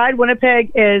 Amazing. Pride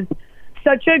Winnipeg is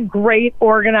such a great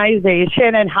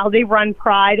organization, and how they run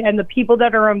Pride and the people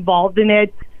that are involved in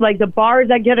it, like the bars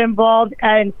that get involved.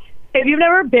 And if you've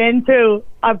never been to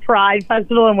a Pride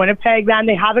festival in Winnipeg, man,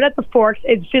 they have it at the Forks.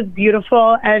 It's just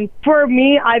beautiful. And for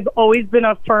me, I've always been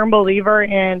a firm believer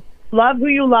in love who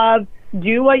you love,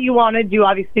 do what you want to do.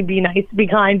 Obviously, be nice, be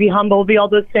kind, be humble, be all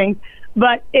those things.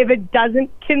 But if it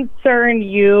doesn't concern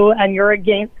you and you're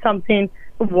against something,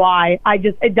 why?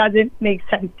 It doesn't make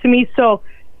sense to me. So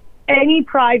any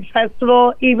Pride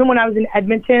festival, even when I was in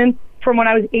Edmonton, from when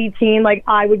I was 18, like,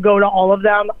 I would go to all of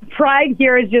them. Pride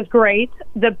here is just great.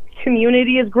 The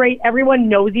community is great. Everyone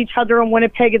knows each other in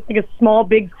Winnipeg. It's like a small,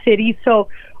 big city. So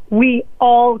we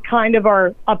all kind of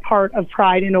are a part of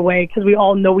Pride in a way, because we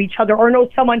all know each other or know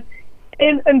someone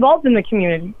involved in the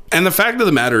community. And the fact of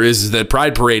the matter is that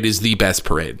Pride Parade is the best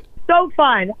parade. So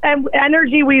fun. And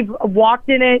Energy, we've walked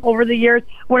in it over the years.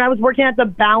 When I was working at the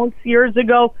Bounce years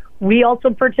ago, we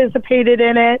also participated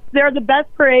in it. They're the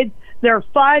best parades. They're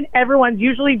fun. Everyone's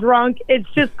usually drunk. It's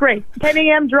just great. 10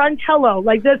 a.m. drunk. Hello.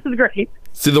 Like, this is great.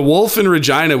 See, the Wolf in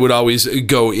Regina would always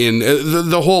go in.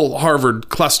 The whole Harvard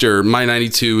cluster, My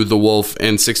 92, the Wolf,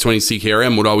 and 620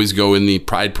 CKRM would always go in the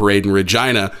Pride Parade in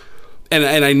Regina.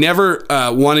 And I never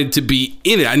wanted to be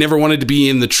in it. I never wanted to be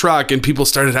in the truck. And people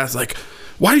started asking, like,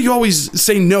 why do you always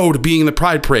say no to being in the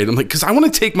Pride Parade? I'm like, because I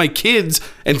want to take my kids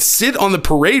and sit on the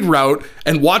parade route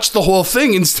and watch the whole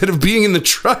thing instead of being in the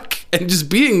truck and just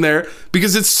being there,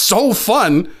 because it's so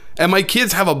fun and my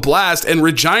kids have a blast. And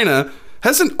Regina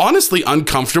has an honestly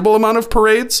uncomfortable amount of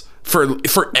parades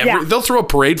they'll throw a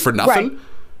parade for nothing. Right.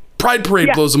 Pride Parade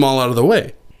blows them all out of the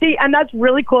way. See, and that's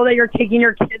really cool that you're taking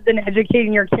your kids and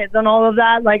educating your kids on all of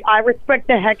that. Like, I respect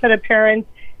the heck out of parents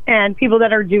and people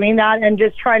that are doing that and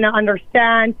just trying to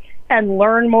understand and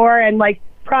learn more. And like,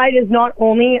 Pride is not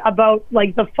only about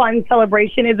like the fun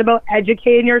celebration, it's about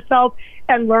educating yourself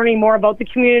and learning more about the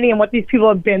community and what these people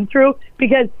have been through,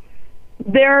 because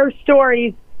their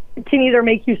stories can either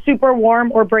make you super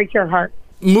warm or break your heart.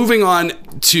 Moving on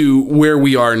to where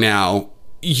we are now,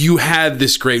 you had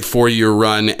this great 4-year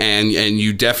run and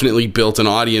you definitely built an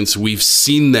audience. We've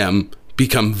seen them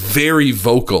become very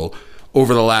vocal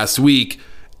over the last week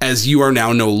as you are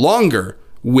now no longer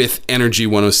with Energy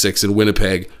 106 in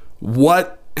Winnipeg.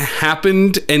 What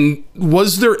happened, and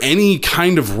was there any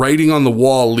kind of writing on the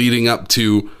wall leading up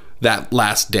to that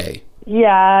last day?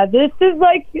 Yeah, this is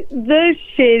like the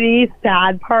shitty,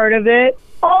 sad part of it.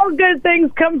 All good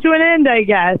things come to an end, I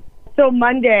guess. So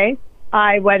Monday,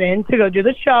 I went in to go do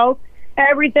the show.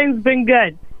 Everything's been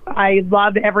good. I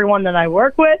love everyone that I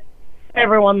work with.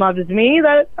 Everyone loves me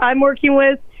that I'm working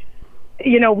with.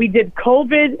 You know, we did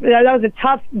COVID. That was a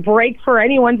tough break for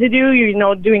anyone to do, you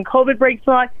know, doing COVID breaks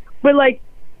a lot. But, like,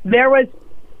 there was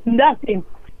nothing.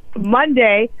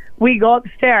 Monday, we go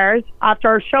upstairs after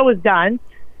our show is done,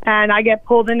 and I get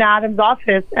pulled into Adam's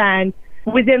office, and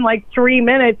within, like, 3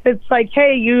 minutes, it's like,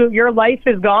 hey, your life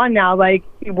is gone now. Like,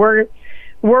 we're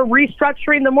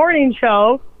restructuring the morning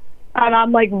show. And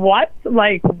I'm like, what?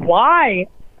 Like, why?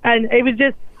 And it was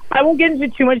just, I won't get into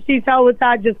too much detail with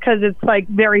that just because it's like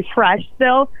very fresh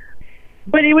still.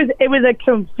 But it was a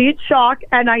complete shock,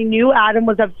 and I knew Adam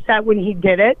was upset when he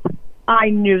did it.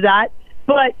 I knew that.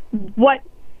 But what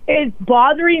is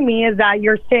bothering me is that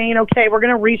you're saying, okay, we're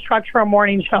going to restructure our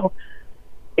morning show.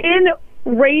 In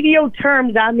radio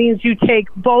terms, that means you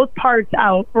take both parts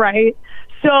out, right?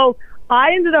 So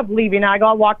I ended up leaving. I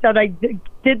got locked out. I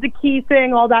did the key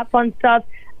thing, all that fun stuff.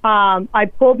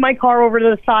 I pulled my car over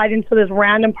to the side into this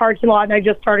random parking lot, and I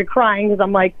just started crying because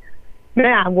I'm like,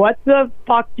 man, what the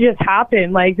fuck just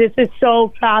happened? Like, this is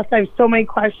so fast. I have so many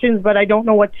questions, but I don't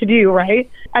know what to do, right?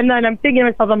 And then I'm thinking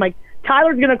to myself, I'm like,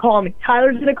 Tyler's going to call me.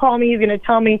 Tyler's going to call me. He's going to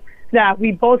tell me that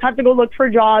we both have to go look for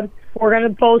jobs. We're going to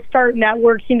both start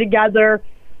networking together,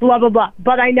 blah, blah, blah.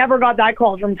 But I never got that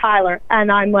call from Tyler. And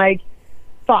I'm like,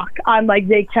 fuck. I'm like,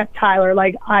 they kept Tyler.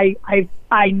 Like, I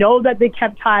know that they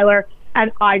kept Tyler,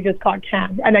 and I just got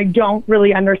canned. And I don't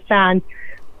really understand.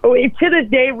 To this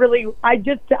day, really, I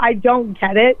don't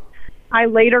get it. I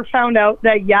later found out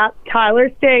that, yeah,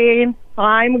 Tyler's staying.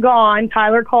 I'm gone.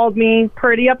 Tyler called me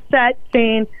pretty upset,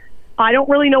 saying, I don't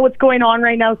really know what's going on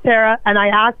right now, Sarah. And I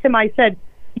asked him, I said,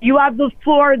 you have the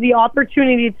floor, the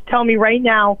opportunity to tell me right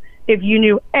now if you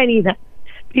knew anything.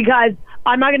 Because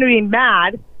I'm not going to be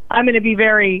mad. I'm going to be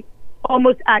very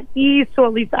almost at ease, so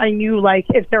at least I knew, like,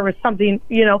 if there was something,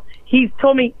 you know. He's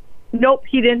told me, nope,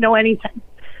 he didn't know anything.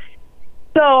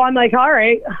 So I'm like, all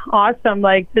right, awesome.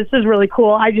 Like, this is really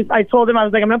cool. I told him, I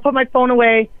was like, I'm going to put my phone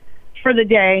away for the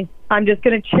day. I'm just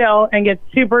going to chill and get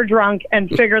super drunk and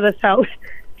figure this out.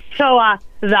 So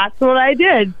that's what I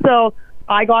did. So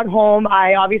I got home.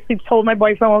 I obviously told my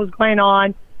boyfriend what was going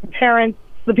on, parents,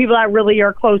 the people that really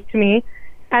are close to me.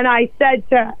 And I said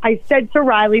to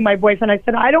Riley, my boyfriend, I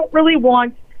said, I don't really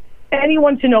want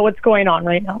anyone to know what's going on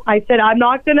right now. I said, I'm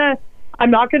not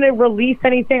gonna release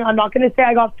anything. I'm not gonna say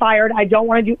I got fired. I don't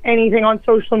want to do anything on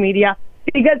social media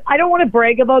because I don't want to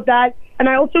brag about that, and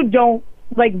I also don't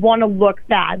like want to look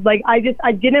bad. Like, I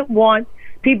didn't want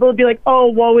people to be like, oh,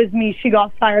 woe is me, she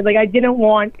got fired. Like, I didn't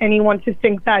want anyone to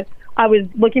think that I was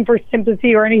looking for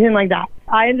sympathy or anything like that.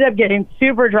 I ended up getting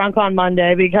super drunk on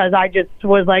Monday because I just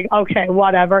was like, okay,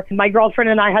 whatever. My girlfriend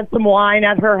and I had some wine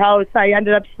at her house. I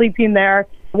ended up sleeping there.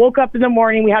 Woke up in the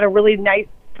morning. We had a really nice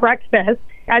breakfast.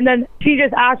 And then she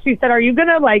just asked, she said, are you going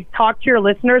to, like, talk to your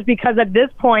listeners? Because at this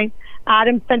point,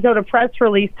 Adam sent out a press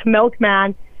release to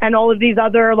Milkman, and all of these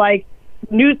other, like,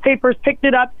 newspapers picked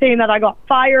it up saying that I got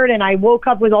fired, and I woke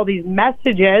up with all these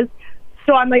messages.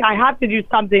 So I'm like, I have to do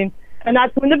something. And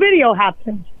that's when the video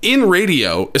happened. In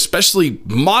radio, especially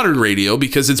modern radio,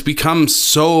 because it's become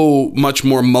so much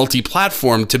more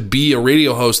multi-platform to be a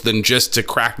radio host than just to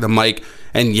crack the mic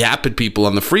and yap at people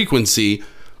on the frequency,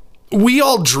 we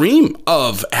all dream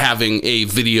of having a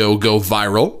video go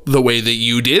viral the way that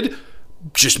you did,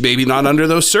 just maybe not under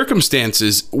those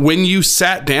circumstances. When you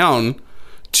sat down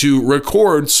to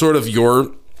record sort of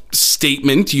your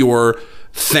statement, your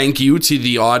thank you to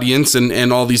the audience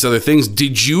and all these other things,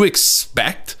 did you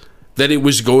expect that it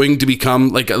was going to become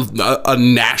like a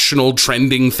national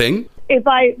trending thing? If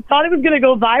I thought it was going to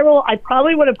go viral, I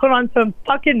probably would have put on some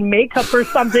fucking makeup or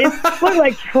something. Look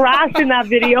like trash in that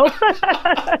video.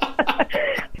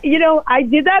 You know, I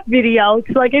did that video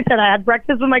because, like I said, I had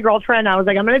breakfast with my girlfriend. I was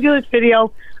like, I'm going to do this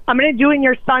video. I'm going to do it in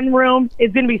your sunroom.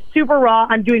 It's going to be super raw.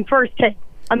 I'm doing first take.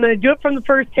 I'm going to do it from the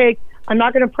first take. I'm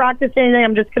not going to practice anything.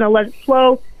 I'm just going to let it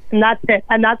flow. And that's it.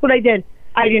 And that's what I did.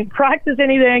 I didn't practice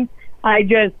anything. I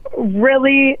just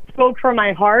really spoke from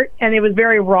my heart, and it was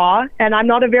very raw. And I'm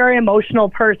not a very emotional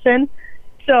person.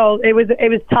 So it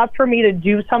was tough for me to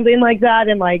do something like that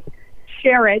and like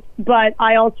share it. But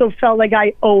I also felt like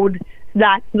I owed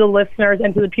that to the listeners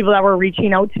and to the people that were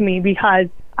reaching out to me, because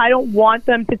I don't want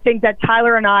them to think that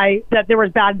Tyler and I, that there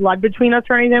was bad blood between us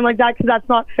or anything like that, because that's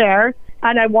not fair.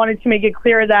 And I wanted to make it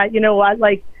clear that, you know what,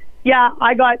 like, yeah,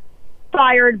 I got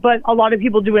fired, but a lot of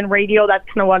people do in radio. That's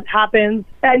kind of what happens.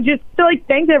 And just to like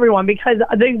thank everyone, because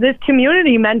this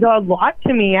community meant a lot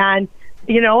to me. And,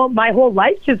 you know, my whole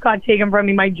life just got taken from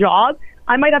me. My job,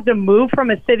 I might have to move from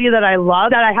a city that I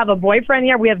love, that I have a boyfriend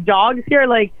here. We have dogs here.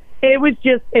 Like,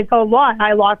 it's a lot.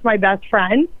 I lost my best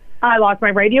friend. I lost my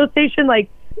radio station. Like,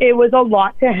 it was a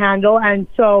lot to handle. And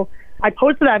so I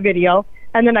posted that video,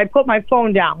 and then I put my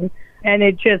phone down, and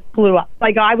it just blew up.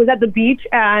 Like, I was at the beach,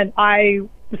 and I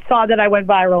saw that I went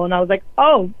viral, and I was like,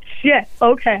 oh, shit,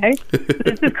 okay.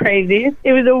 This is crazy.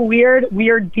 It was a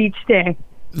weird beach day.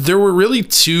 There were really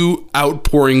two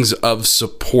outpourings of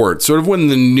support. Sort of when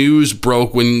the news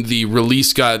broke, when the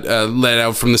release got let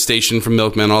out from the station, from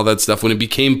Milkman, all that stuff, when it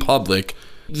became public,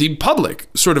 the public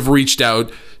sort of reached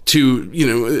out to, you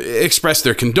know, express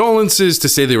their condolences, to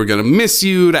say they were going to miss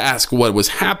you, to ask what was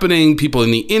happening. People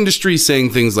in the industry saying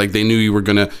things like they knew you were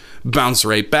going to bounce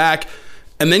right back.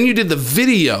 And then you did the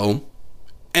video,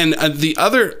 and the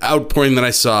other outpouring that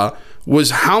I saw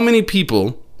was how many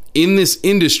people in this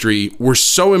industry were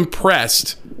so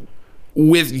impressed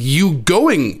with you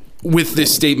going with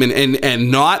this statement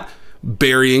and not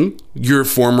burying your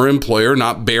former employer,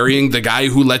 not burying the guy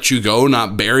who let you go,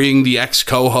 not burying the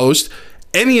ex-co-host,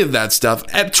 any of that stuff.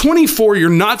 At 24, you're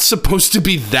not supposed to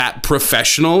be that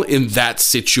professional in that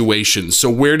situation. So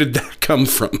where did that come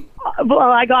from?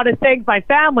 Well, I got to thank my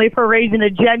family for raising a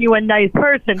genuine, nice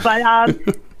person. But,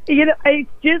 you know, it's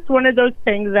just one of those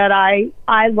things that I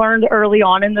learned early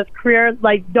on in this career.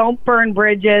 Like, don't burn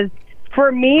bridges.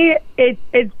 For me,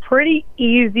 it's pretty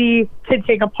easy to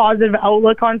take a positive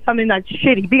outlook on something that's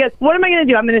shitty. Because what am I going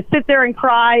to do? I'm going to sit there and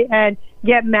cry and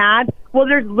get mad? Well,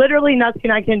 there's literally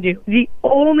nothing I can do. The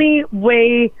only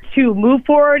way to move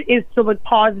forward is to look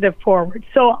positive forward.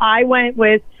 So I went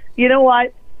with, you know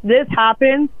what? This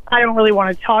happened. I don't really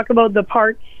want to talk about the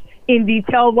parts in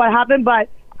detail of what happened, but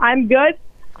I'm good.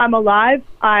 I'm alive.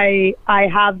 I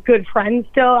have good friends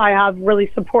still. I have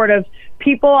really supportive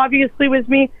people, obviously, with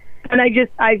me. And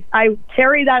I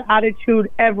carry that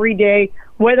attitude every day,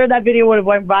 whether that video would have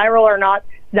went viral or not.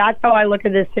 That's how I look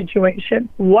at this situation.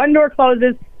 One door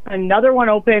closes, another one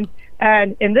opens.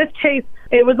 And in this case,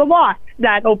 it was a lot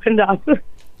that opened up.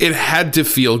 It had to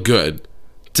feel good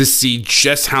to see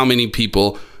just how many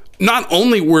people not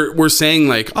only were saying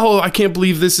like, oh, I can't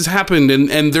believe this has happened.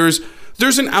 And there's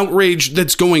an outrage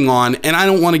that's going on. And I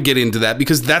don't want to get into that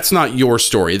because that's not your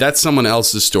story. That's someone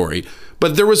else's story.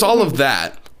 But there was all of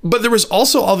that. But there was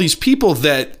also all these people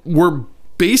that were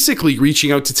basically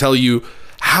reaching out to tell you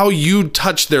how you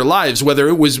touched their lives, whether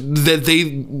it was that they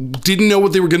didn't know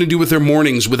what they were going to do with their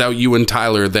mornings without you and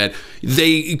Tyler, that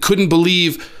they couldn't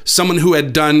believe someone who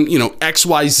had done, you know,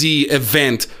 XYZ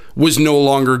event was no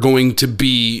longer going to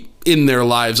be in their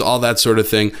lives, all that sort of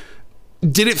thing.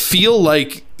 Did it feel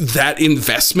like that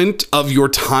investment of your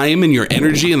time and your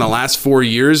energy in the last 4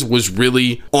 years was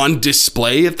really on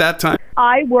display at that time?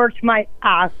 I worked my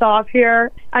ass off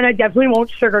here, and I definitely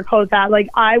won't sugarcoat that. Like,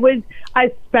 I was,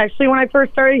 especially when I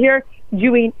first started here,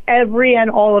 doing every and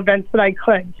all events that I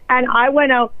could. And I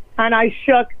went out and I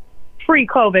shook,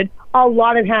 pre-COVID, a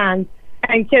lot of hands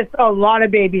and kissed a lot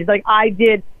of babies. Like, I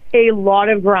did a lot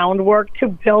of groundwork to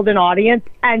build an audience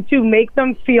and to make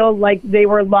them feel like they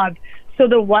were loved. So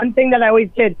the one thing that I always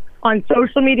did on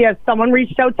social media, if someone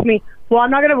reached out to me, well, I'm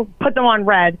not going to put them on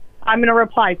red. I'm going to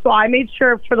reply. So I made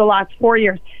sure for the last 4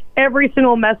 years, every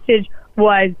single message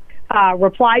was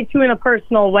replied to in a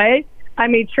personal way. I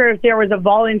made sure if there was a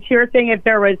volunteer thing, if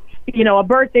there was, you know, a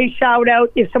birthday shout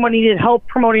out, if someone needed help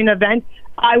promoting an event,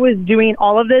 I was doing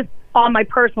all of this on my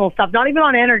personal stuff, not even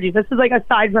on energy. This is like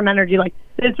aside from energy. Like,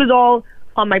 this was all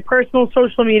on my personal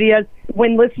social medias.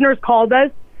 When listeners called us,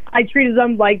 I treated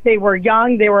them like they were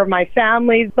young. They were my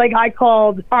families. Like, I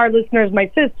called our listeners my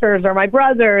sisters or my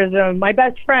brothers or my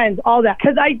best friends, all that.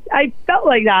 Because I felt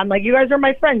like that. I'm like, you guys are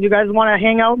my friends. You guys want to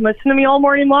hang out and listen to me all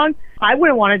morning long? I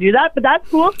wouldn't want to do that, but that's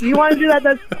cool. If you want to do that,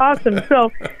 that's awesome.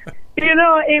 So, you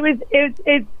know,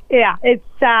 it's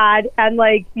sad. And,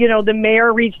 like, you know, the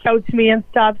mayor reached out to me and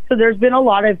stuff. So there's been a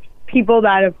lot of people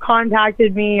that have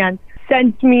contacted me and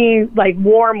sent me, like,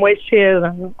 warm wishes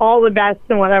and all the best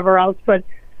and whatever else. But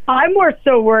I'm more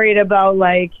so worried about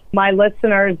like my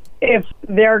listeners, if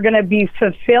they're going to be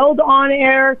fulfilled on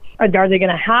air, or are they going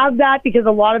to have that? Because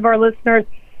a lot of our listeners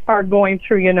are going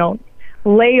through, you know,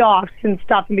 layoffs and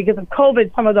stuff. And because of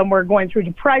COVID, some of them were going through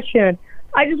depression.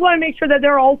 I just want to make sure that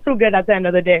they're also good at the end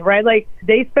of the day, right? Like,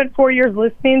 they spent 4 years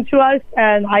listening to us,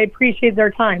 and I appreciate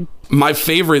their time. My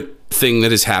favorite thing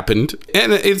that has happened,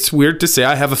 and it's weird to say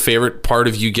I have a favorite part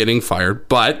of you getting fired,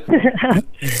 but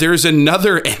there's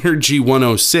another Energy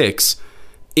 106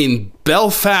 in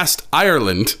Belfast,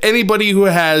 Ireland. Anybody who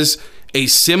has a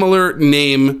similar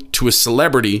name to a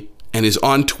celebrity and is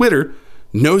on Twitter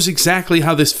knows exactly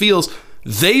how this feels.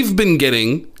 They've been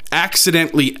getting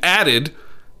accidentally added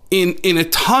in a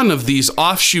ton of these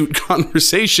offshoot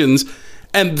conversations,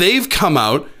 and they've come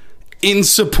out in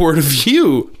support of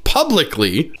you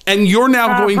publicly, and you're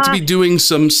now going to be doing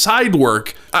some side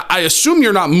work. I assume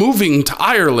you're not moving to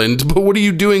Ireland, but what are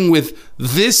you doing with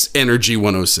this Energy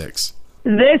 106?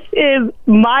 This is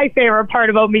my favorite part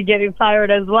about me getting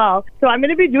fired as well. So I'm going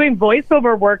to be doing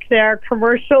voiceover work there,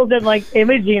 commercials and like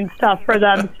imaging stuff for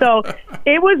them. So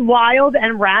it was wild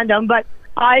and random, but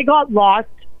I got lost.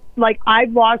 Like,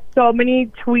 I've lost so many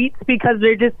tweets because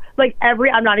they're just like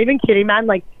I'm not even kidding, man.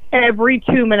 Like, every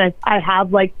 2 minutes I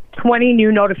have like 20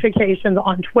 new notifications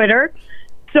on Twitter.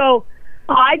 So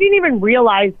I didn't even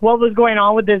realize what was going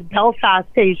on with this Belfast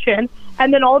station.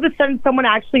 And then all of a sudden someone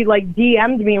actually like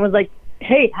DM'd me and was like,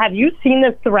 hey, have you seen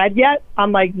this thread yet?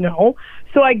 I'm like, no.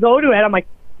 So I go to it. I'm like,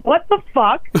 what the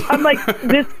fuck? I'm like,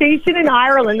 this station in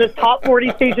Ireland, this top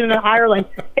 40 station in Ireland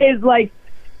is like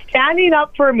standing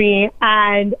up for me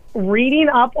and reading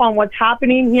up on what's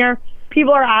happening here.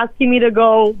 People are asking me to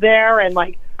go there and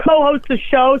like co-host the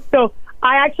show. So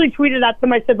I actually tweeted at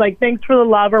them. I said, like, thanks for the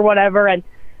love or whatever. And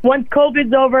once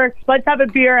COVID's over, let's have a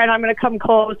beer and I'm going to come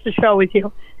co-host the show with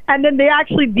you. And then they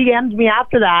actually DM'd me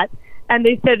after that. And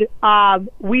they said,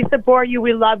 we support you.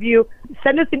 We love you.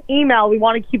 Send us an email. We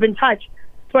want to keep in touch.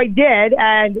 So I did.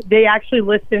 And they actually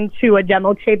listened to a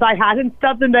demo tape I had and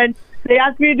stuff. And then they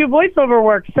asked me to do voiceover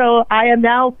work. So I am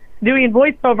now doing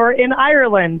voiceover in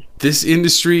Ireland. This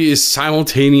industry is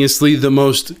simultaneously the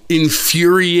most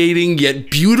infuriating yet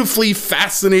beautifully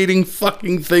fascinating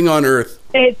fucking thing on earth.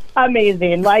 It's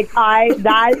amazing. Like,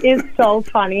 that is so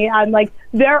funny. I'm like,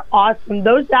 they're awesome.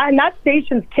 That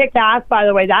station's kick ass, by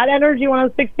the way. That Energy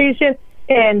 106 station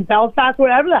in Belfast,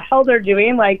 whatever the hell they're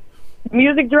doing, like,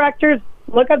 music directors,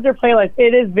 look up their playlist.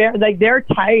 It is very, like, they're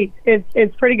tight.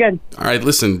 It's pretty good. All right,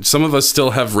 listen, some of us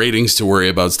still have ratings to worry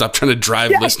about. Stop trying to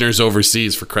drive listeners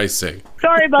overseas, for Christ's sake.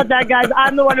 Sorry about that, guys.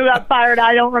 I'm the one who got fired.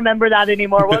 I don't remember that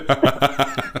anymore.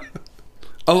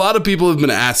 A lot of people have been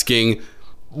asking,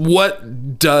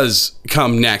 what does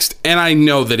come next? And I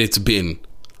know that it's been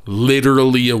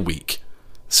literally a week.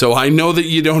 So I know that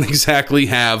you don't exactly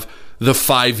have the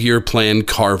 5-year plan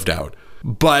carved out.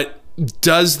 But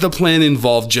does the plan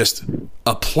involve just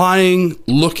applying,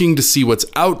 looking to see what's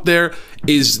out there?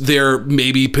 Is there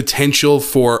maybe potential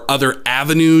for other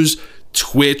avenues,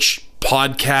 Twitch,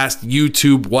 podcast,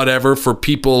 YouTube, whatever, for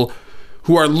people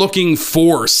who are looking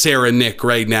for Sarah Nick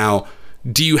right now?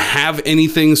 Do you have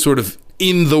anything sort of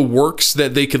in the works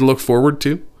that they could look forward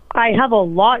to? I have a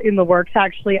lot in the works,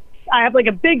 actually. I have like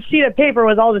a big sheet of paper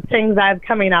with all the things I have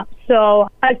coming up. So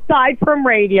aside from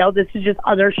radio, this is just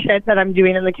other shit that I'm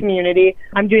doing in the community.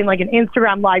 I'm doing like an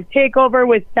Instagram live takeover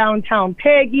with Downtown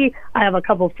Peggy. I have a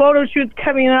couple photo shoots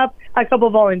coming up, a couple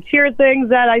volunteer things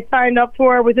that I signed up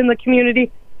for within the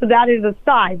community. So that is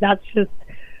aside. That's just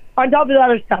on top of the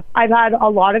other stuff. I've had a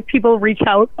lot of people reach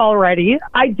out already.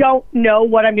 I don't know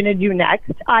what I'm going to do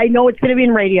next. I know it's going to be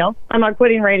in radio. I'm not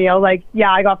quitting radio. Like, yeah,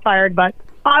 I got fired, but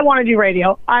I want to do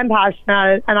radio. I'm passionate at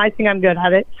it, and I think I'm good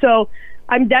at it. So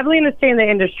I'm definitely going to stay in the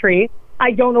industry.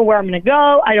 I don't know where I'm going to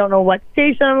go. I don't know what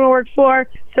station I'm going to work for.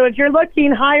 So if you're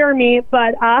looking, hire me.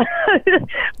 But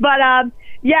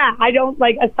yeah, I don't,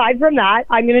 like, aside from that,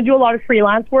 I'm going to do a lot of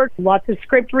freelance work, lots of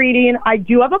script reading. I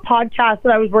do have a podcast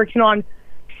that I was working on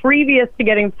previous to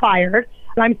getting fired.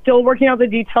 I'm still working out the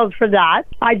details for that.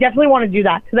 I definitely want to do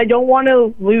that because I don't want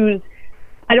to lose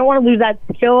that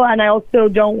skill, and I also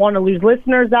don't want to lose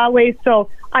listeners that way.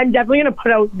 So I'm definitely going to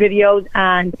put out videos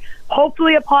and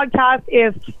hopefully a podcast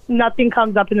if nothing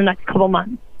comes up in the next couple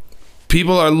months.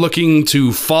 People are looking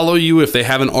to follow you if they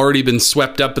haven't already been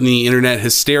swept up in the internet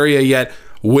hysteria yet.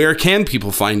 Where can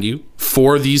people find you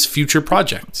for these future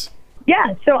projects?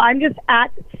 Yeah, so I'm just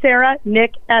at Sarah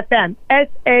Nick FM,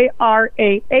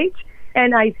 SarahNick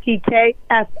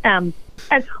FM.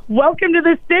 And welcome to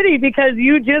the city because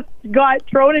you just got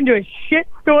thrown into a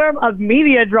shitstorm of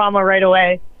media drama right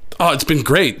away. Oh, it's been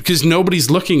great because nobody's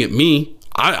looking at me.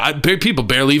 people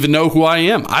barely even know who I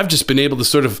am. I've just been able to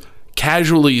sort of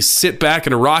casually sit back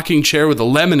in a rocking chair with a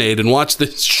lemonade and watch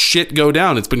this shit go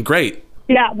down. It's been great.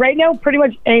 Yeah, right now, pretty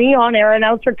much any on-air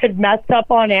announcer could mess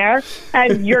up on air,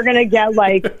 and you're going to get,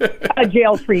 like, a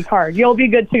jail-free card. You'll be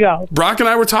good to go. Brock and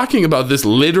I were talking about this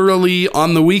literally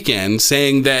on the weekend,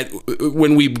 saying that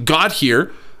when we got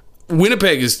here,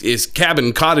 Winnipeg is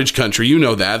cabin cottage country. You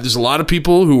know that. There's a lot of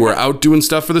people who are out doing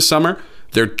stuff for the summer.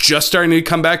 They're just starting to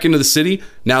come back into the city.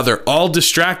 Now they're all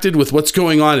distracted with what's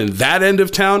going on in that end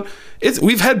of town.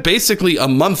 We've had basically a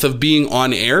month of being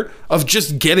on air, of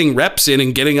just getting reps in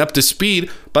and getting up to speed.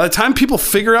 By the time people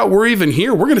figure out we're even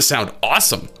here, we're going to sound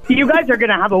awesome. You guys are going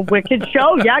to have a wicked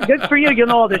show. Yeah, good for you. You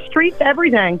know all the streets,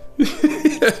 everything.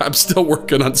 I'm still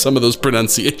working on some of those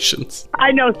pronunciations.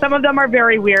 I know. Some of them are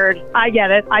very weird. I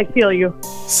get it. I feel you.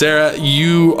 Sarah,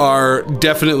 you are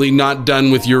definitely not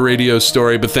done with your radio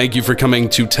story, but thank you for coming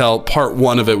to tell part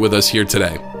 1 of it with us here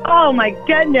today. Oh, my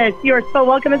goodness. You are so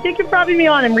welcome. And thank you for having me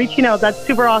on and reaching out. That's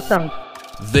super awesome.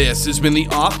 This has been the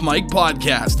Off Mic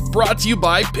Podcast, brought to you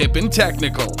by Pippin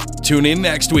Technical. Tune in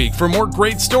next week for more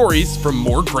great stories from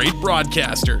more great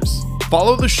broadcasters.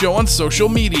 Follow the show on social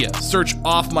media. Search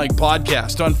Off Mic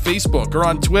Podcast on Facebook or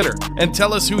on Twitter and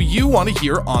tell us who you want to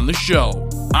hear on the show.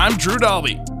 I'm Drew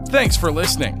Dalby. Thanks for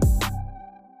listening.